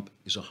think Trump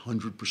is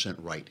 100%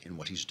 right in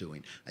what he's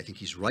doing. I think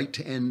he's right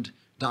to end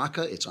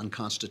DACA. It's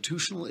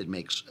unconstitutional. It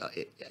makes,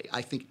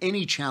 I think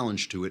any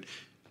challenge to it,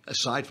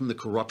 aside from the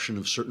corruption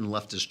of certain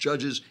leftist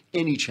judges,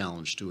 any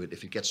challenge to it,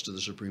 if it gets to the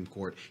Supreme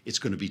Court, it's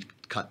going to be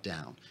cut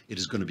down. It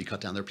is going to be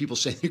cut down. There are people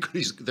saying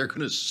they're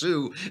going to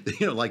sue,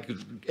 you know, like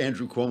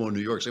Andrew Cuomo in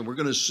New York saying, we're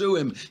going to sue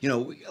him, you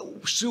know,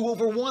 sue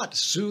over what?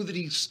 Sue that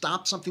he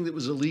stopped something that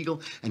was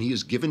illegal, and he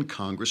has given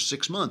Congress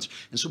 6 months.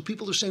 And so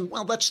people are saying,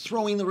 well, that's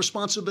throwing the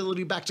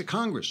responsibility back to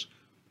Congress,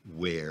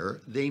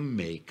 where they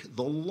make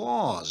the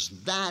laws.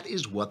 That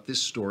is what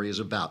this story is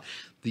about.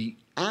 The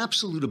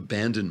absolute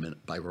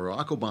abandonment by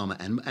Barack Obama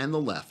and the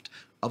left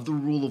of the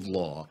rule of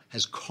law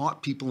has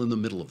caught people in the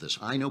middle of this.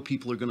 I know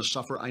people are going to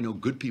suffer. I know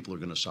good people are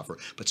going to suffer.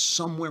 But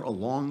somewhere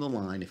along the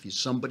line, if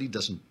somebody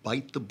doesn't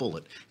bite the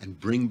bullet and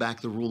bring back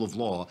the rule of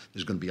law,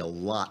 there's going to be a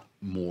lot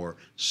more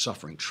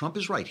suffering. Trump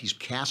is right. He's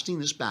casting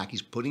this back.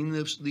 He's putting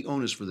the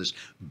onus for this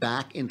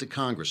back into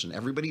Congress. And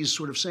everybody is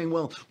sort of saying,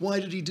 well, why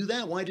did he do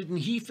that? Why didn't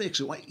he fix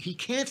it? Why? He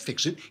can't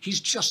fix it.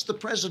 He's just the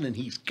president.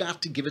 He's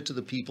got to give it to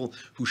the people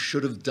who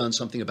should have done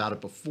something about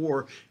it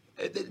before.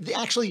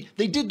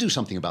 They did do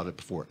something about it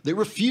before. They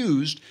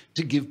refused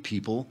to give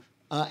people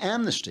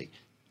amnesty.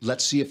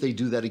 Let's see if they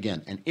do that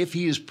again. And if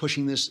he is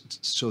pushing this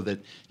so that,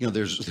 you know,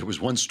 there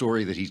was one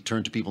story that he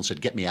turned to people and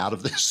said, get me out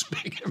of this,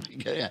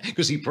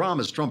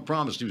 because Trump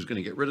promised he was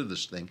going to get rid of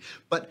this thing.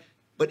 But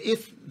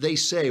if they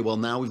say, well,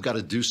 now we've got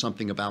to do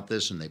something about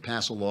this, and they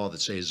pass a law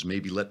that says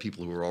maybe let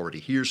people who are already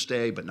here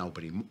stay, but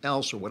nobody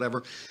else or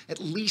whatever, at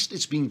least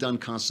it's being done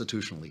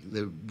constitutionally.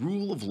 The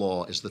rule of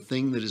law is the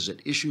thing that is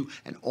at issue,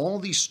 and all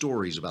these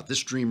stories about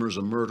this dreamer is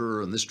a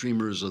murderer and this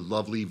dreamer is a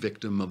lovely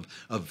victim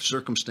of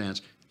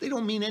circumstance, they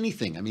don't mean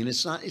anything. I mean,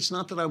 it's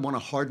not that I want to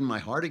harden my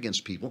heart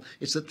against people.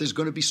 It's that there's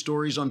going to be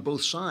stories on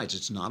both sides.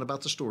 It's not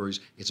about the stories.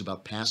 It's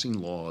about passing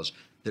laws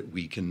that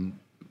we can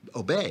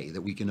obey,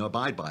 that we can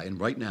abide by. And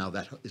right now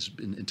that has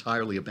been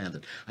entirely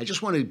abandoned. I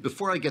just want to,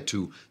 before I get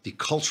to the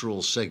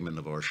cultural segment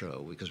of our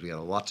show, because we got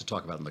a lot to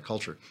talk about in the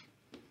culture,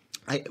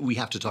 we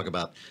have to talk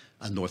about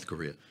North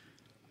Korea.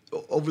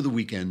 Over the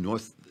weekend,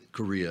 North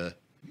Korea,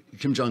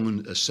 Kim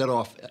Jong-un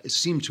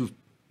seemed to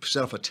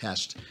set off a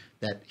test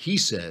that he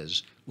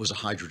says was a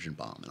hydrogen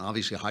bomb. And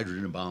obviously a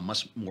hydrogen bomb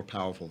much more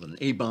powerful than an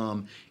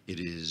A-bomb. It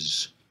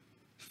is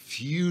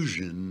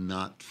fusion,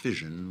 not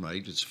fission,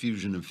 right? It's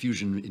fusion, and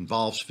fusion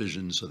involves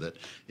fission, so that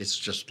it's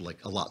just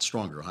like a lot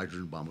stronger. A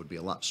hydrogen bomb would be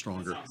a lot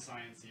stronger. That sounds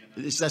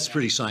sciencey. That's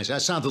pretty sciencey.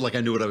 That sounded like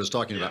I knew what I was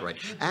talking about, right?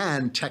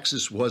 And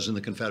Texas was in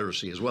the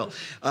Confederacy as well.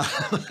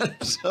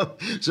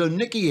 So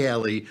Nikki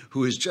Haley,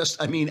 who is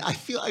just, I mean, I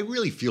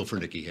really feel for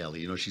Nikki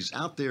Haley. You know, she's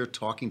out there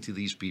talking to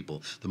these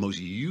people, the most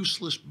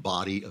useless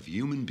body of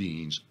human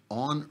beings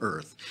on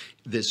earth,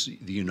 the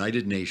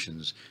United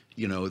Nations.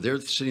 You know, they're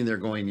sitting there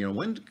going, you know,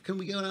 when can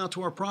we go out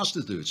to our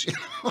prostitutes? You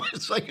know,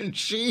 it's like, and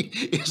she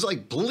is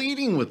like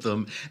pleading with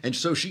them. And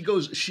so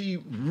she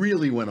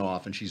really went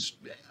off, and she's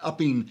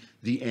upping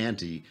the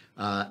ante.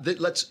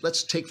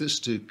 Let's take this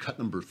to cut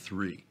number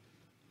 3.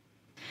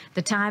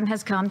 The time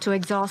has come to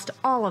exhaust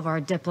all of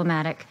our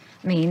diplomatic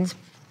means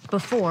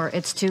before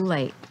it's too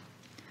late.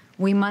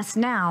 We must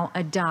now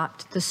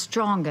adopt the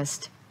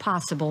strongest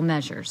possible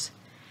measures.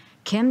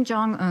 Kim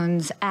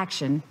Jong-un's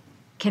action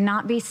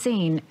cannot be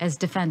seen as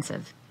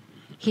defensive.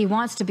 He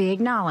wants to be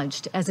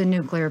acknowledged as a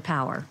nuclear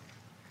power.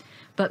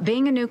 But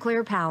being a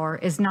nuclear power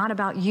is not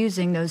about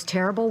using those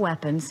terrible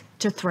weapons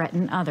to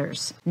threaten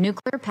others.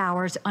 Nuclear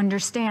powers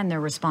understand their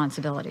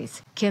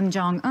responsibilities. Kim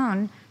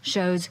Jong-un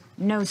shows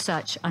no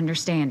such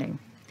understanding.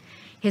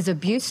 His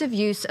abusive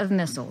use of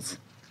missiles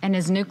and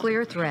his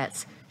nuclear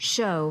threats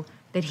show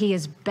that he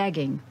is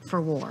begging for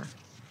war.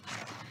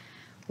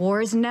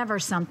 War is never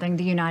something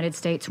the United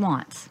States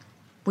wants.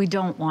 We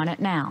don't want it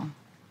now.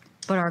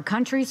 But our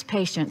country's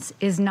patience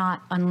is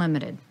not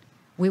unlimited.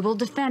 We will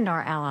defend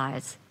our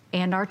allies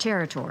and our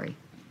territory.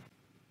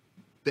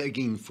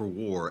 Begging for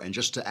war. And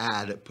just to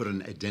add, put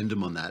an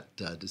addendum on that,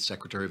 the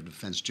Secretary of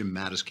Defense Jim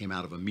Mattis came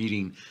out of a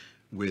meeting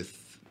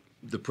with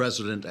the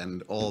president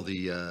and all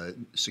the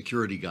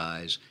security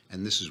guys,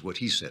 and this is what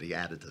he said. He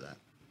added to that.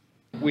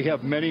 We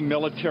have many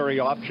military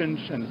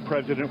options, and the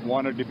president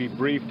wanted to be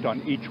briefed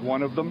on each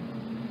one of them.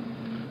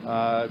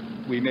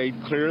 We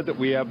made clear that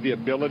we have the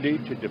ability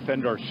to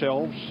defend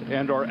ourselves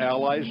and our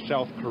allies,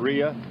 South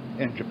Korea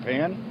and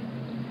Japan,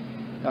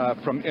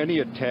 from any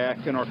attack,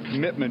 and our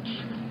commitments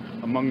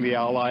among the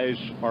allies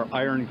are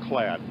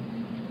ironclad.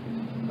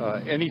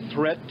 Any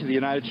threat to the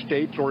United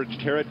States or its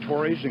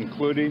territories,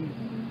 including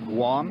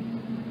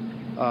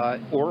Guam,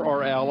 or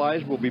our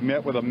allies, will be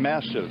met with a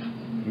massive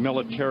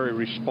military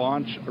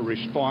response, a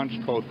response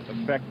both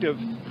effective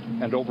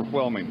and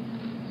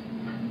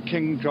overwhelming.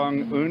 Kim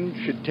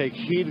Jong-un should take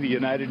heed of the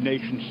United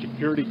Nations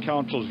Security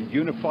Council's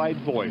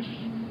unified voice.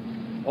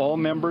 All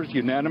members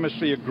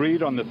unanimously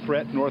agreed on the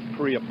threat North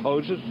Korea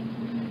poses,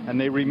 and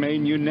they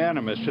remain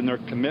unanimous in their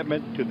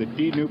commitment to the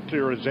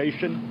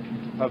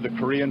denuclearization of the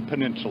Korean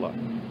Peninsula.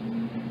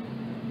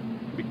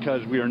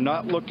 Because we are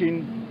not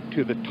looking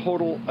to the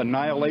total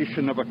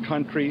annihilation of a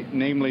country,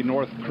 namely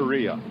North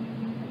Korea.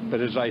 But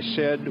as I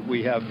said,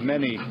 we have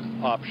many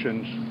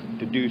options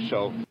to do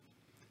so.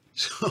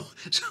 So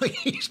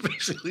he's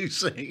basically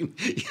saying,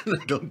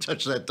 don't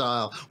touch that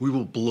dial. We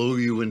will blow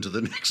you into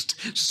the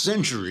next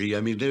century.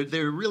 I mean,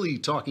 they're really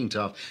talking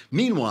tough.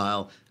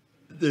 Meanwhile,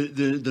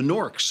 the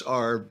Norks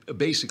are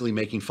basically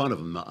making fun of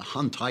him.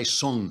 Han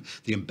Tai-sung,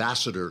 the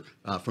ambassador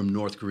from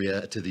North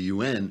Korea to the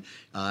UN,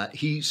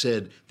 he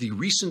said, "The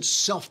recent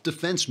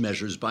self-defense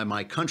measures by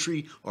my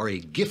country are a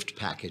gift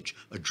package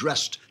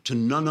addressed to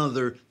none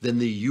other than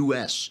the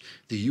U.S.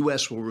 The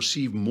U.S. will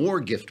receive more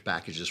gift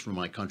packages from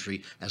my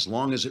country as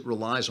long as it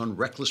relies on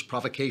reckless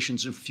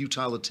provocations and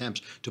futile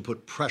attempts to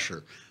put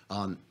pressure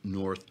on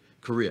North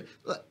Korea."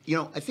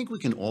 I think we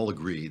can all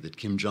agree that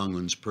Kim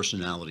Jong-un's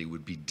personality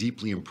would be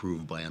deeply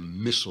improved by a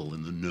missile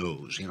in the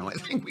nose. I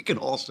think we can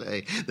all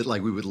say that,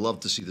 we would love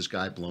to see this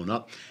guy blown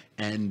up.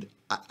 And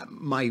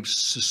my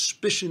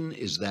suspicion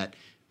is that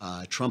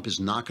Trump is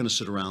not going to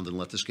sit around and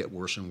let this get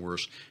worse and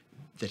worse,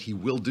 that he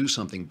will do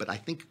something. But I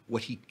think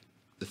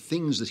the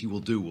things that he will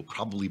do will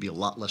probably be a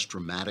lot less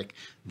dramatic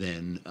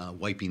than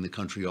wiping the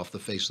country off the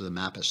face of the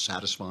map, as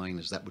satisfying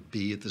as that would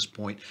be at this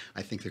point.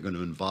 I think they're going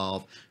to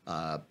involve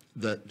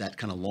that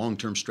kind of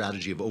long-term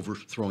strategy of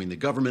overthrowing the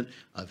government,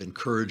 of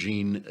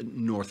encouraging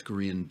North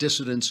Korean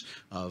dissidents,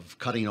 of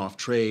cutting off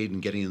trade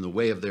and getting in the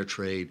way of their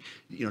trade.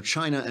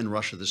 China and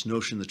Russia, this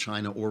notion that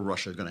China or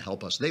Russia are going to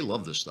help us, they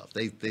love this stuff.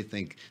 They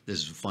think this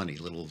is funny.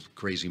 Little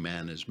crazy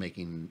man is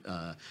making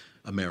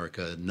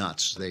America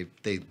nuts.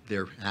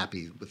 They're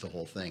happy with the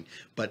whole thing,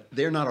 but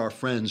they're not our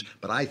friends.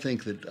 But I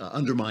think that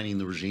undermining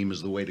the regime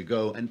is the way to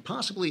go, and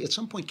possibly at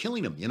some point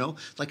killing them.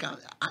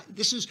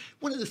 This is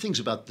one of the things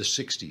about the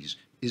 '60s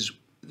is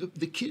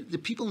the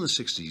people in the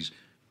 '60s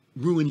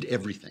ruined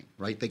everything,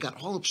 right? They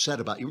got all upset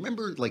about, you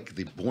remember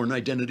the Bourne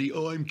Identity?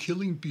 Oh, I'm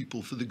killing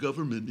people for the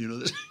government,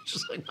 this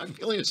just my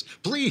feeling is,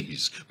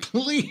 please,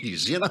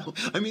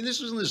 I mean, this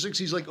was in the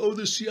 60s, oh,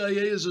 the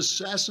CIA is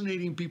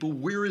assassinating people.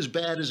 We're as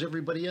bad as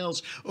everybody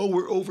else. Oh,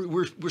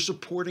 we're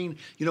supporting,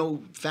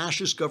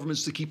 fascist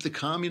governments to keep the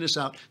communists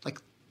out.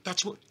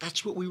 That's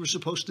what we were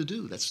supposed to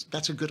do.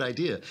 That's a good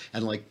idea.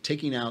 And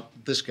taking out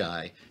this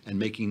guy and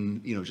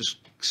making, just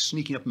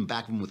sneaking up in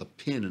back of him with a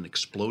pin and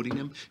exploding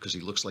him because he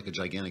looks like a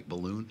gigantic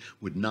balloon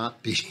would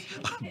not be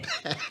a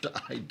bad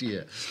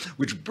idea.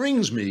 Which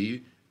brings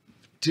me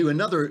to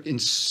another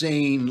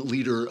insane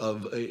leader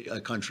of a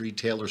country,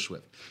 Taylor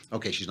Swift.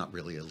 Okay, she's not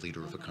really a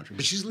leader of a country,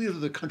 but she's the leader of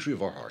the country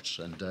of our hearts.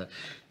 And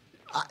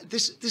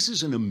this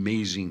is an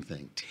amazing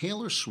thing.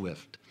 Taylor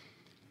Swift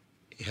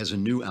has a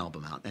new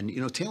album out. And,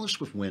 Taylor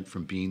Swift went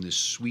from being this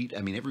sweet,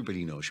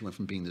 everybody knows, she went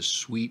from being this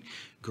sweet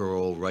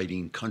girl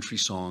writing country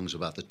songs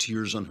about the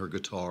tears on her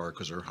guitar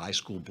because her high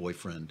school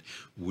boyfriend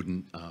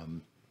didn't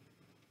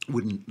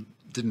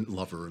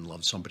love her and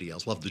loved somebody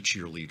else, loved the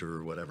cheerleader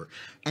or whatever.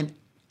 And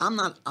I'm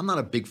not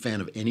a big fan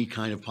of any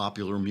kind of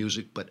popular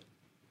music, but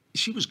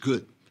she was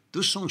good.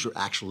 Those songs are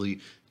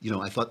actually,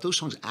 I thought those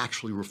songs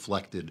actually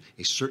reflected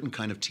a certain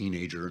kind of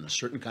teenager and a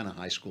certain kind of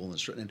high school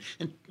and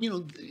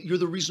you're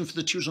the reason for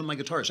the tears on my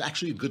guitar. It's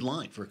actually a good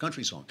line for a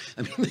country song.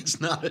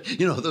 It's not,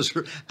 those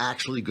are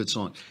actually good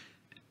songs.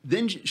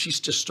 then she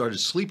just started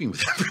sleeping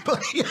with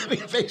everybody. I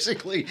mean,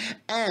 basically,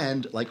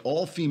 and like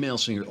all female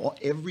singers,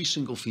 every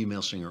single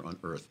female singer on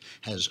earth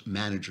has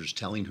managers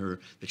telling her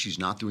that she's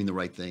not doing the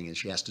right thing and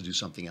she has to do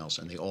something else,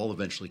 and they all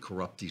eventually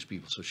corrupt these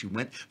people. So she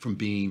went from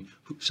being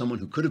someone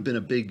who could have been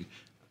a big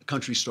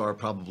country star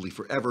probably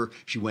forever,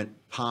 she went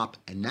pop,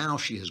 and now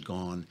she has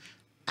gone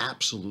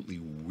absolutely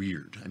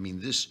weird. I mean,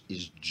 this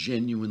is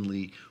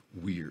genuinely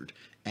weird.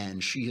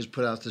 And she has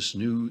put out this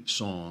new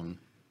song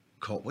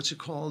called, what's it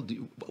called?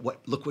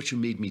 Look What You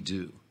Made Me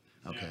Do.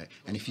 Okay.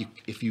 And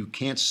if you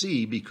can't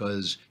see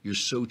because you're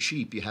so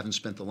cheap, you haven't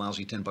spent the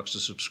lousy $10 to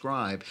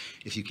subscribe.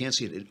 If you can't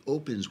see it, it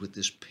opens with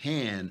this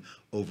pan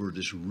over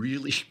this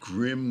really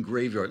grim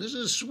graveyard. This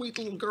is a sweet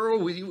little girl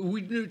we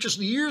knew just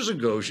years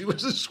ago. She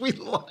was a sweet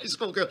little high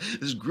school girl.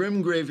 This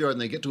grim graveyard,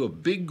 and they get to a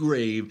big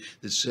grave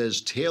that says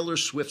Taylor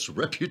Swift's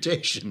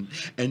reputation,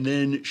 and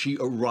then she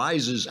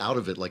arises out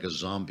of it like a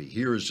zombie.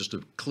 Here is just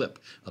a clip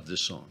of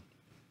this song.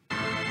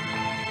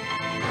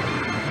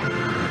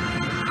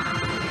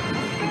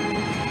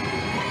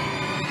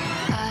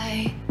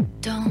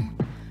 Don't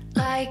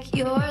like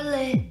your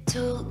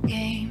little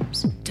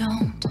games,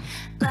 don't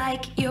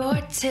like your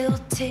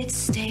tilted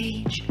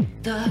stage,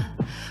 the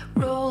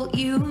role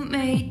you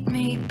made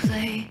me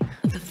play,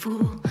 the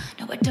fool.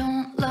 No, I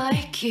don't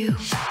like you.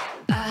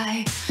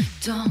 I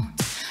don't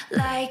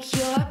like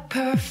your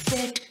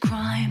perfect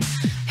crime,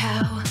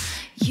 how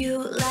you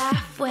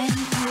laugh when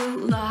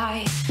you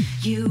lie.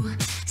 You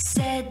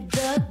said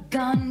the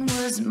gun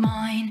was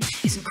mine,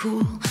 isn't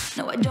cool.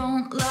 No, I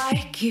don't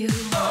like you.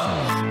 But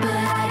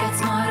I got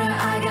smarter,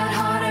 I got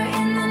harder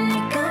in the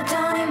nick of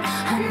time.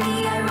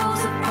 Honey, I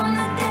rose up from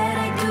the dead,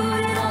 I do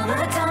it all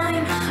the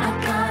time. I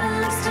got a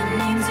list of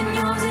names and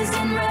yours is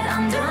in red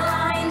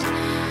underlined.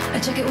 I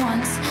check it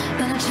once,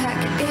 then I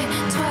check it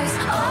twice.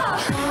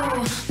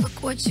 Oh,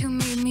 look what you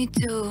made me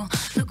do.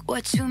 Look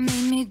what you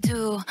made me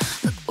do.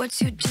 Look what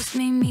you just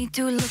made me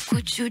do. Look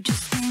what you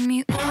just made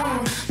me.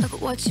 Oh,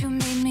 look what you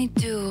made me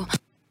do.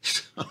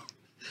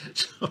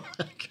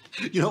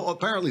 You know,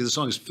 apparently the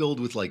song is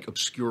filled with like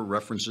obscure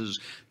references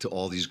to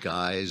all these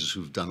guys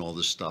who've done all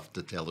this stuff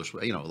to Taylor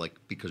Swift, you know, like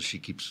because she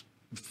keeps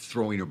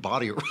throwing her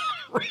body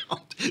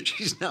around.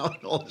 She's now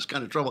in all this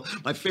kind of trouble.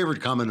 My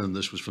favorite comment on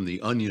this was from The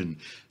Onion.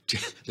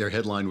 Their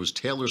headline was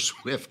Taylor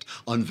Swift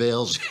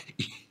unveils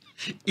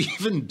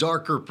even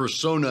darker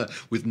persona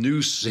with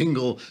new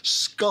single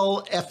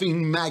skull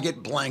effing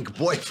maggot blank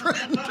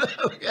boyfriend.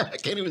 I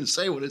can't even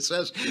say what it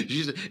says.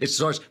 It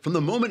starts, from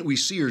the moment we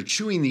see her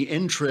chewing the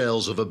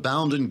entrails of a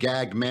bound and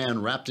gagged man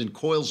wrapped in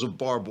coils of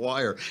barbed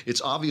wire,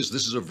 it's obvious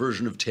this is a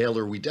version of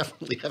Taylor we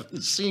definitely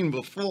haven't seen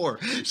before.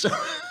 So,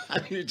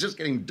 I mean, it's just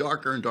getting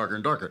darker and darker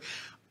and darker.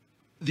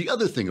 The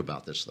other thing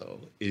about this,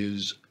 though,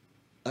 is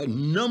a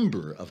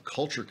number of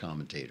culture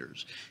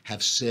commentators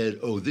have said,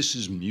 oh, this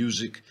is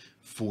music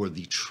for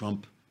the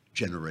Trump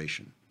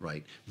generation,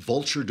 right?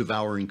 Vulture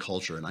devouring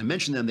culture. And I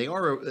mention them, they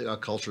are a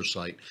culture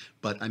site,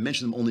 but I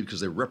mention them only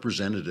because they're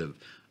representative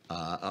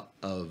of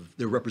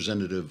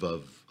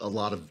a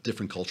lot of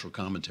different cultural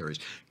commentaries.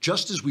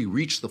 Just as we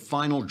reach the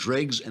final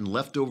dregs and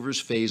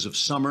leftovers phase of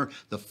summer,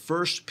 the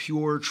first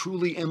pure,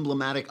 truly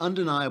emblematic,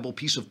 undeniable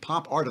piece of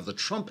pop art of the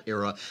Trump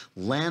era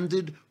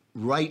landed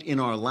right in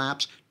our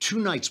laps. 2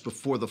 nights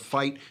before the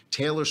fight,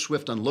 Taylor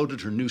Swift unloaded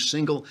her new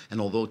single,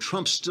 and although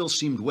Trump still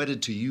seemed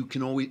wedded to "You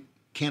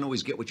Can't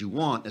Always Get What You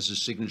Want" as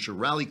his signature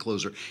rally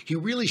closer, he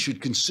really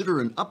should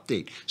consider an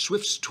update.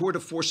 Swift's tour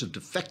de force of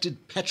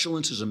defected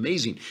petulance is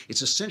amazing.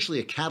 It's essentially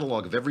a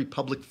catalog of every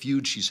public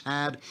feud she's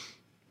had,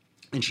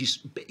 and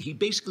he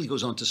basically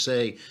goes on to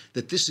say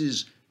that this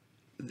is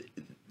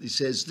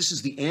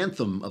the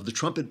anthem of the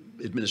Trump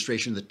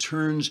administration that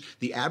turns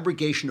the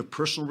abrogation of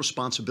personal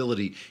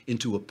responsibility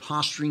into a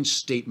posturing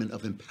statement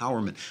of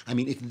empowerment. I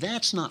mean, if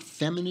that's not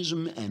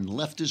feminism and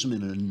leftism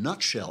in a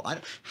nutshell,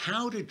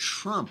 how did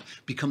Trump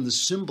become the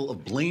symbol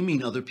of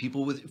blaming other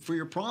people for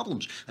your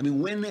problems? I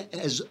mean, when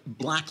has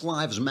Black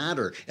Lives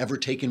Matter ever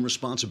taken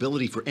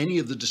responsibility for any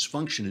of the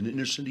dysfunction in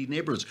inner city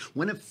neighborhoods?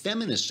 When have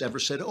feminists ever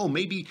said, oh,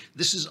 maybe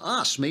this is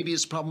us, maybe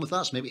it's a problem with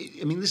us? Maybe,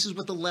 I mean, this is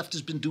what the left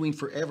has been doing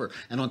forever.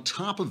 And on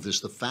top of this,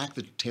 the fact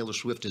that Taylor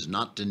Swift has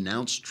not denounced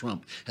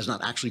Trump, has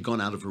not actually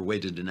gone out of her way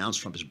to denounce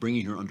Trump, is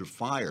bringing her under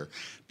fire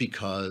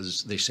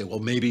because they say, well,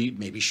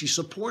 maybe she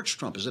supports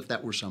Trump, as if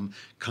that were some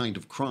kind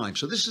of crime.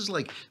 So this is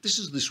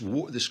this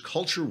war, this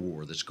culture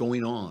war that's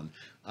going on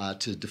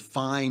to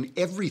define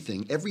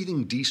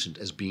everything decent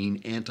as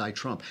being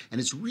anti-Trump.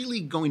 And it's really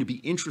going to be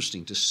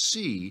interesting to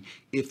see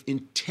if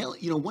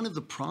one of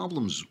the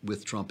problems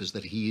with Trump is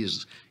that he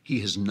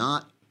has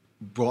not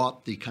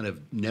brought the kind of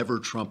never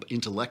Trump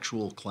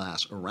intellectual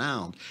class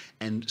around.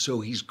 And so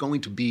he's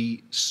going to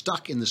be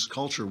stuck in this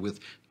culture with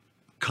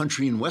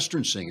country and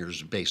Western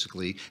singers,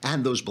 basically,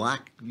 and those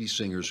black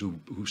singers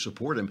who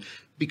support him,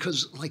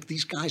 because like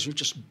these guys are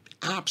just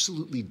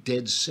absolutely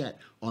dead set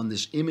on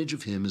this image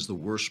of him as the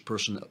worst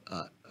person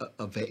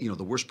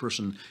the worst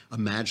person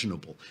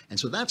imaginable. And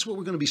so that's what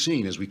we're going to be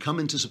seeing as we come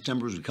into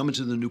September, as we come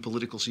into the new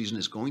political season.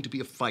 It's going to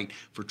be a fight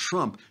for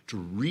Trump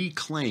to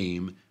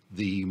reclaim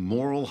the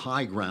moral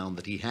high ground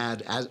that he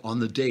had on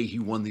the day he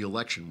won the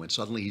election, when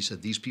suddenly he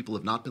said, these people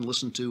have not been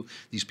listened to,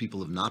 these people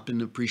have not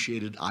been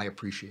appreciated, I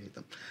appreciate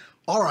them.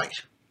 All right,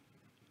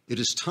 it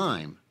is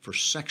time for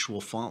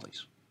Sexual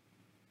Follies.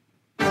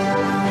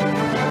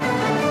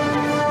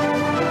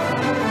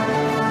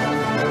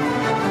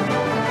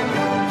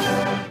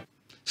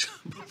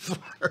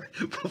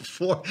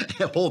 Before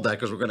hold that,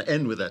 because we're going to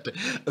end with that.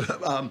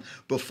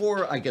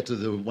 Before I get to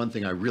the one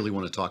thing I really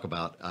want to talk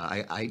about,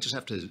 I just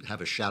have to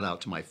have a shout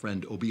out to my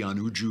friend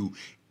Obianuju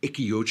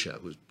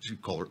Ikiocha, who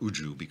call her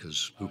Uju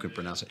because who can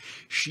pronounce it.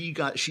 She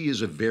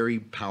is a very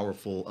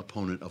powerful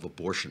opponent of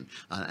abortion,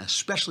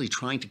 especially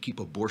trying to keep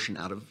abortion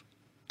out of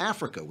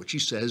Africa, which he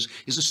says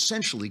is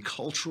essentially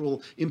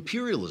cultural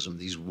imperialism.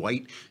 These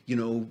white,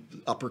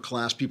 upper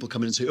class people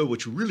come in and say, oh,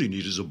 what you really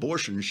need is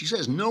abortion. And she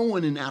says no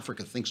one in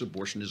Africa thinks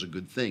abortion is a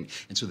good thing.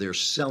 And so they're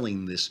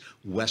selling this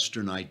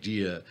Western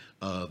idea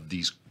of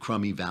these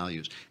crummy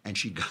values. And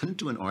she got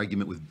into an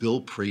argument with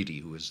Bill Prady,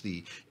 who is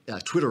the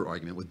Twitter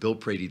argument with Bill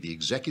Prady, the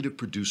executive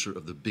producer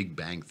of The Big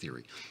Bang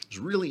Theory. It was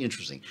really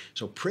interesting.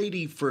 So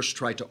Prady first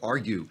tried to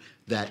argue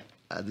that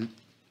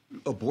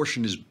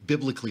abortion is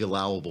biblically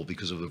allowable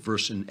because of a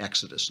verse in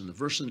Exodus. And the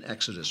verse in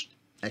Exodus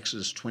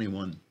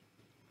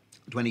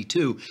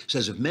 21:22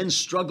 says, if men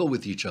struggle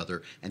with each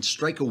other and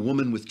strike a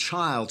woman with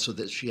child so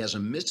that she has a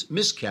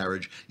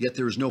miscarriage, yet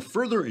there is no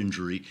further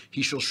injury,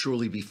 he shall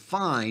surely be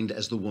fined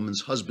as the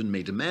woman's husband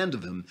may demand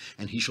of him,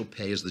 and he shall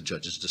pay as the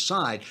judges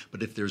decide.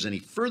 But if there's any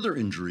further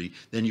injury,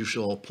 then you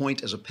shall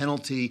appoint as a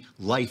penalty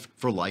life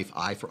for life,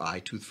 eye for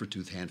eye, tooth for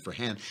tooth, hand for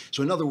hand.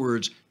 So in other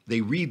words,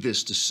 they read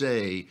this to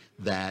say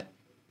that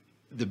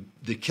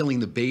the killing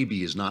the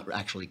baby is not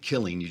actually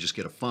killing, you just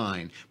get a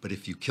fine. But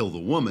if you kill the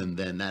woman,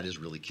 then that is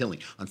really killing.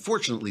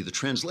 Unfortunately, the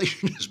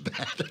translation is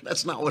bad.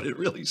 That's not what it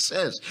really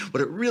says.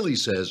 What it really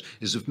says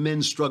is if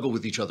men struggle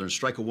with each other and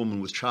strike a woman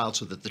with child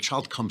so that the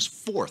child comes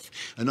forth.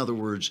 In other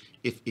words,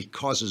 if it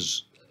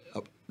causes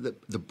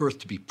the birth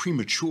to be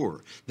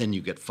premature, then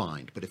you get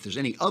fined. But if there's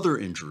any other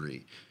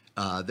injury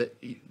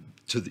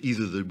to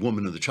either the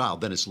woman or the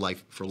child, then it's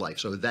life for life.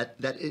 So that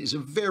is a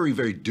very,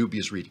 very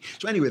dubious reading.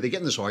 So anyway, they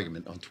get in this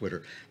argument on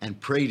Twitter, and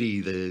Prady,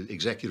 the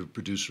executive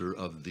producer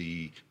of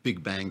The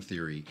Big Bang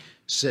Theory,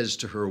 says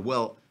to her,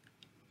 well,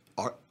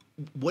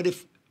 what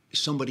if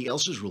somebody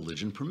else's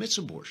religion permits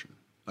abortion?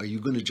 Are you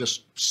going to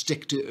just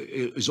stick to,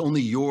 is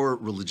only your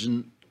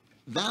religion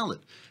valid?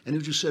 And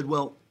Uju said,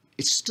 well,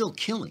 it's still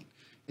killing.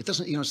 It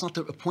doesn't, it's not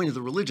the point of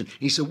the religion. And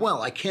he said,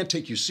 well, I can't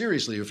take you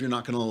seriously if you're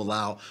not going to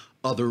allow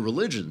other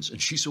religions. And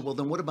she said, well,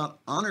 then what about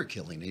honor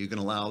killing? Are you going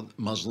to allow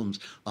Muslims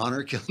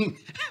honor killing?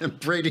 And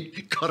Brady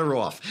cut her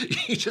off.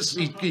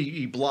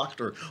 He blocked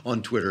her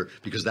on Twitter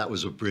because that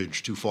was a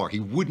bridge too far. He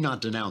would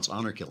not denounce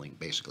honor killing,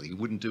 basically. He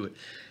wouldn't do it.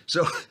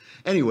 So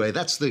anyway,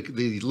 that's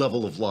the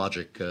level of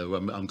logic.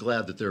 I'm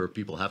glad that there are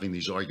people having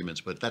these arguments,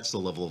 but that's the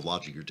level of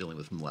logic you're dealing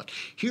with from the left.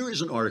 Here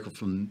is an article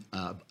from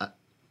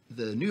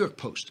the New York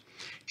Post.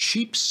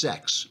 Cheap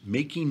sex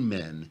making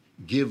men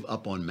give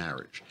up on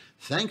marriage.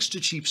 Thanks to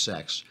cheap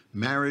sex,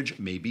 marriage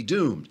may be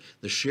doomed.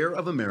 The share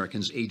of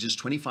Americans ages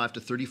 25 to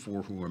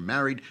 34 who are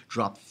married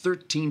dropped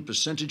 13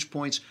 percentage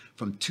points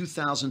from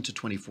 2000 to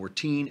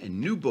 2014. A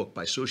new book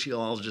by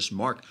sociologist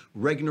Mark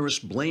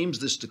Regnerus blames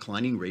this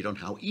declining rate on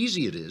how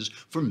easy it is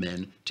for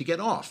men to get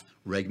off.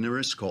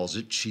 Regnerus calls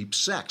it cheap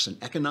sex, an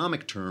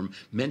economic term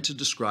meant to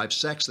describe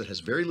sex that has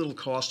very little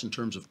cost in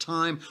terms of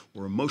time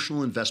or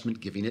emotional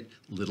investment, giving it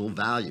little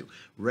value.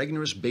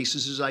 Regnerus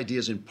bases his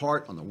ideas in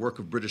part on the work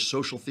of British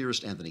social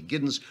theorist Anthony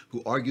Giddens,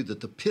 who argued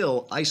that the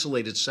pill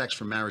isolated sex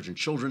from marriage and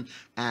children,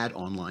 add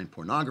online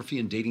pornography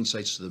and dating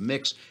sites to the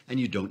mix,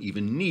 and you don't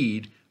even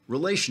need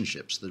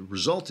relationships. The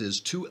result is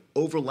two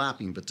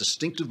overlapping but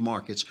distinctive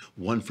markets,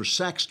 one for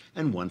sex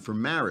and one for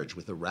marriage,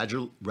 with a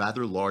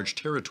rather large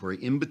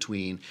territory in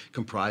between,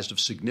 comprised of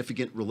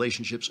significant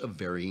relationships of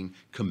varying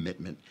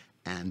commitment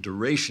and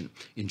duration.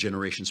 In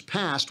generations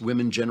past,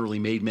 women generally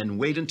made men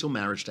wait until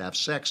marriage to have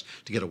sex.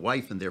 To get a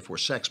wife and therefore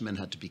sex, men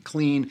had to be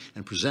clean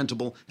and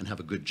presentable and have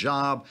a good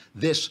job.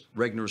 This,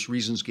 Regnerus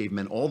reasons, gave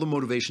men all the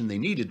motivation they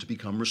needed to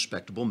become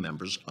respectable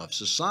members of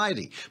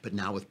society. But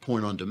now with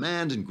porn on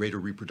demand and greater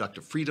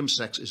reproductive freedom,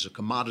 sex is a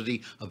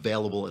commodity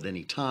available at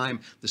any time.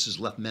 This has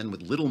left men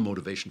with little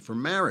motivation for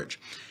marriage.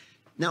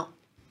 Now,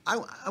 I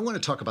want to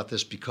talk about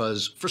this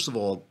because, first of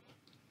all,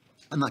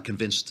 I'm not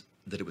convinced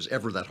that it was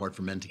ever that hard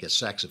for men to get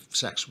sex if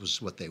sex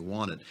was what they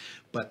wanted.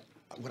 But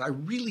what I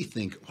really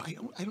think,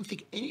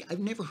 I've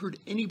never heard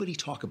anybody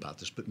talk about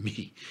this but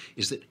me,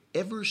 is that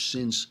ever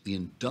since the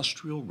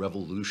Industrial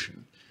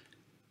Revolution,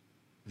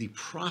 the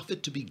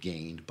profit to be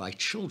gained by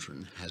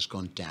children has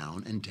gone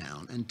down and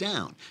down and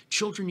down.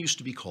 Children used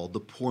to be called the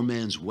poor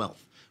man's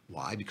wealth.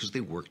 Why? Because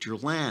they worked your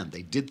land.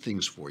 They did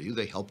things for you.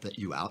 They helped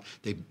you out.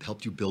 They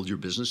helped you build your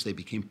business. They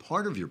became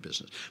part of your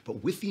business.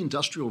 But with the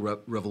Industrial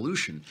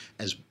Revolution,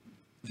 as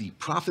the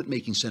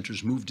profit-making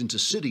centers moved into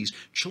cities,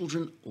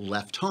 children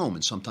left home,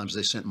 and sometimes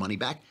they sent money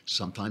back,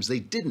 sometimes they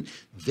didn't.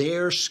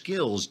 Their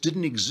skills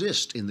didn't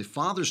exist in the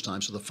father's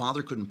time, so the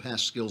father couldn't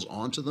pass skills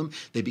on to them.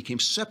 They became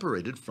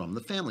separated from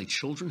the family.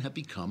 Children have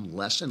become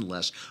less and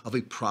less of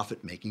a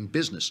profit-making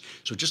business.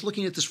 So just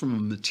looking at this from a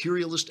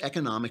materialist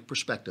economic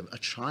perspective, a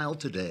child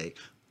today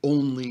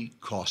only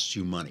costs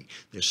you money.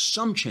 There's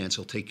some chance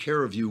he'll take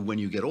care of you when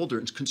you get older.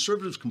 And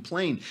conservatives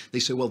complain. They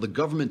say, well, the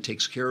government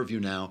takes care of you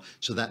now,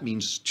 so that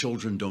means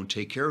children don't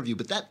take care of you.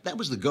 But that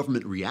was the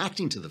government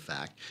reacting to the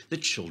fact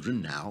that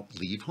children now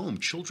leave home.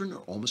 Children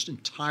are almost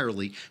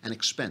entirely an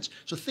expense.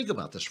 So think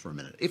about this for a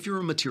minute. If you're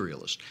a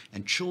materialist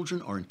and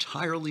children are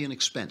entirely an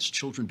expense,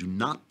 children do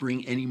not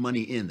bring any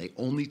money in. They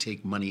only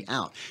take money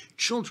out.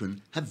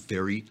 Children have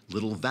very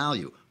little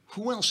value.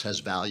 Who else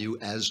has value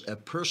as a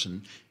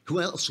person? Who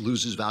else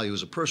loses value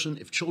as a person?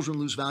 If children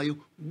lose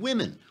value,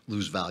 women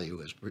lose value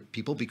as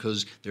people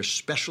because their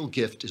special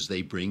gift is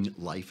they bring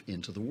life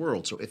into the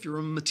world. So if you're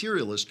a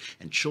materialist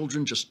and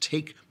children just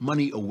take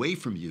money away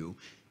from you,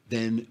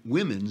 then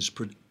women's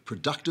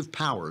productive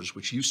powers,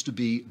 which used to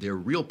be their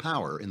real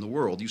power in the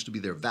world, used to be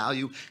their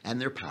value and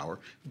their power,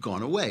 have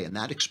gone away. And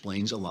that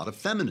explains a lot of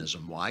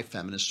feminism, why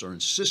feminists are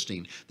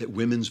insisting that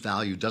women's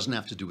value doesn't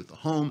have to do with the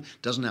home,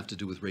 doesn't have to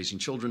do with raising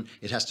children.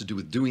 It has to do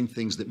with doing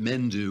things that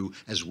men do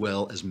as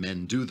well as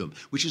men do them,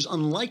 which is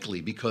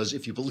unlikely because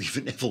if you believe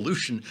in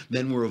evolution,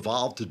 men were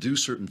evolved to do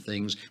certain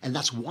things, and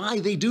that's why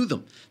they do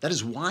them. That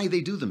is why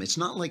they do them. It's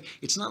not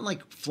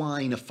like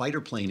flying a fighter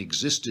plane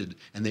existed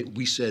and that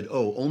we said,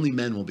 oh, only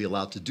men will be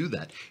allowed to do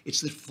that.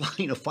 It's that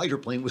flying a fighter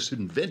plane was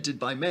invented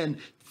by men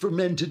for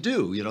men to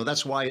do. You know,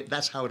 that's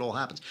how it all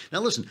happens. Now,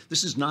 listen,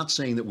 this is not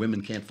saying that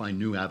women can't find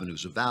new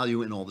avenues of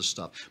value and all this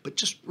stuff, but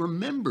just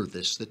remember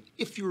this, that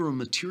if you're a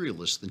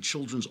materialist, then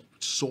children's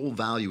sole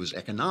value is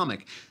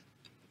economic.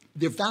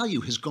 Their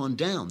value has gone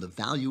down. The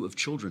value of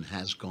children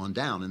has gone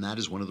down, and that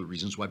is one of the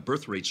reasons why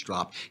birth rates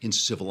drop in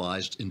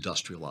civilized,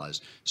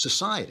 industrialized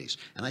societies.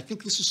 And I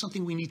think this is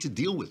something we need to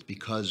deal with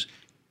because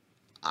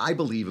I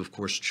believe, of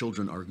course,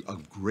 children are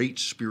of great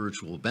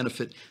spiritual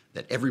benefit,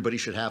 that everybody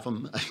should have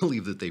them. I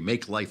believe that they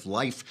make life.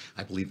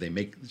 I believe they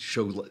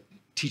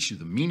teach you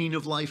the meaning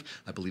of life.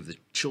 I believe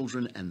that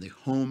children and the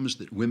homes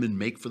that women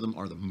make for them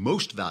are the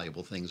most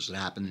valuable things that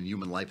happen in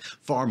human life,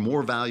 having far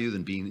more value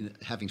than being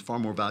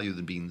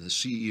the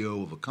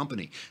CEO of a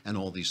company and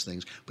all these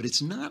things. But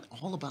it's not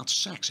all about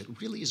sex. It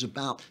really is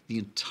about the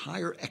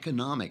entire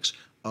economics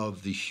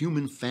of the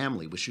human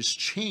family, which has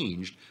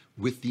changed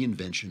with the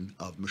invention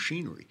of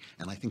machinery.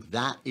 And I think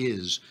that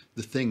is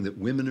the thing that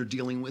women are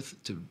dealing with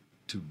to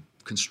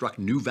construct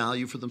new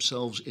value for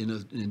themselves in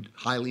a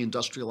highly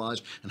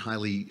industrialized and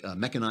highly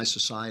mechanized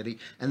society.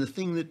 And the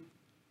thing that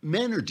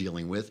men are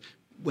dealing with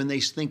when they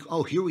think,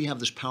 oh, here we have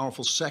this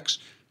powerful sex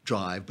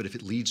drive, but if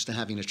it leads to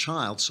having a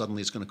child,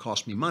 suddenly it's going to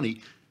cost me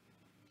money.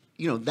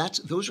 You know,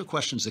 those are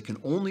questions that can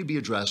only be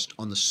addressed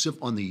on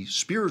the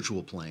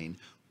spiritual plane.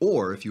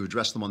 Or if you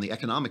address them on the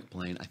economic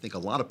plane, I think a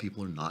lot of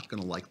people are not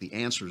going to like the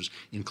answers,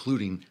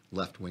 including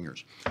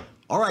left-wingers.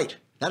 All right,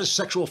 that is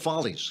Sexual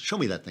Follies. Show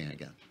me that thing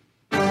again.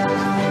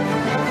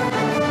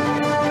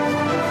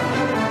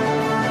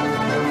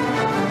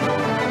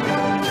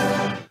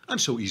 I'm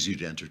so easy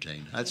to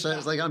entertain. It's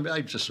like I'm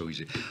just so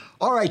easy.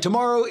 All right,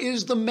 tomorrow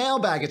is the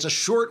mailbag. It's a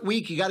short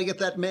week. You got to get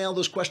that mail,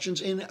 those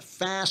questions in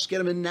fast. Get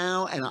them in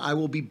now, and I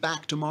will be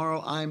back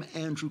tomorrow. I'm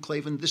Andrew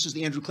Klavan. This is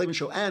the Andrew Klavan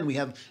Show, and we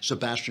have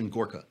Sebastian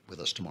Gorka with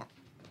us tomorrow.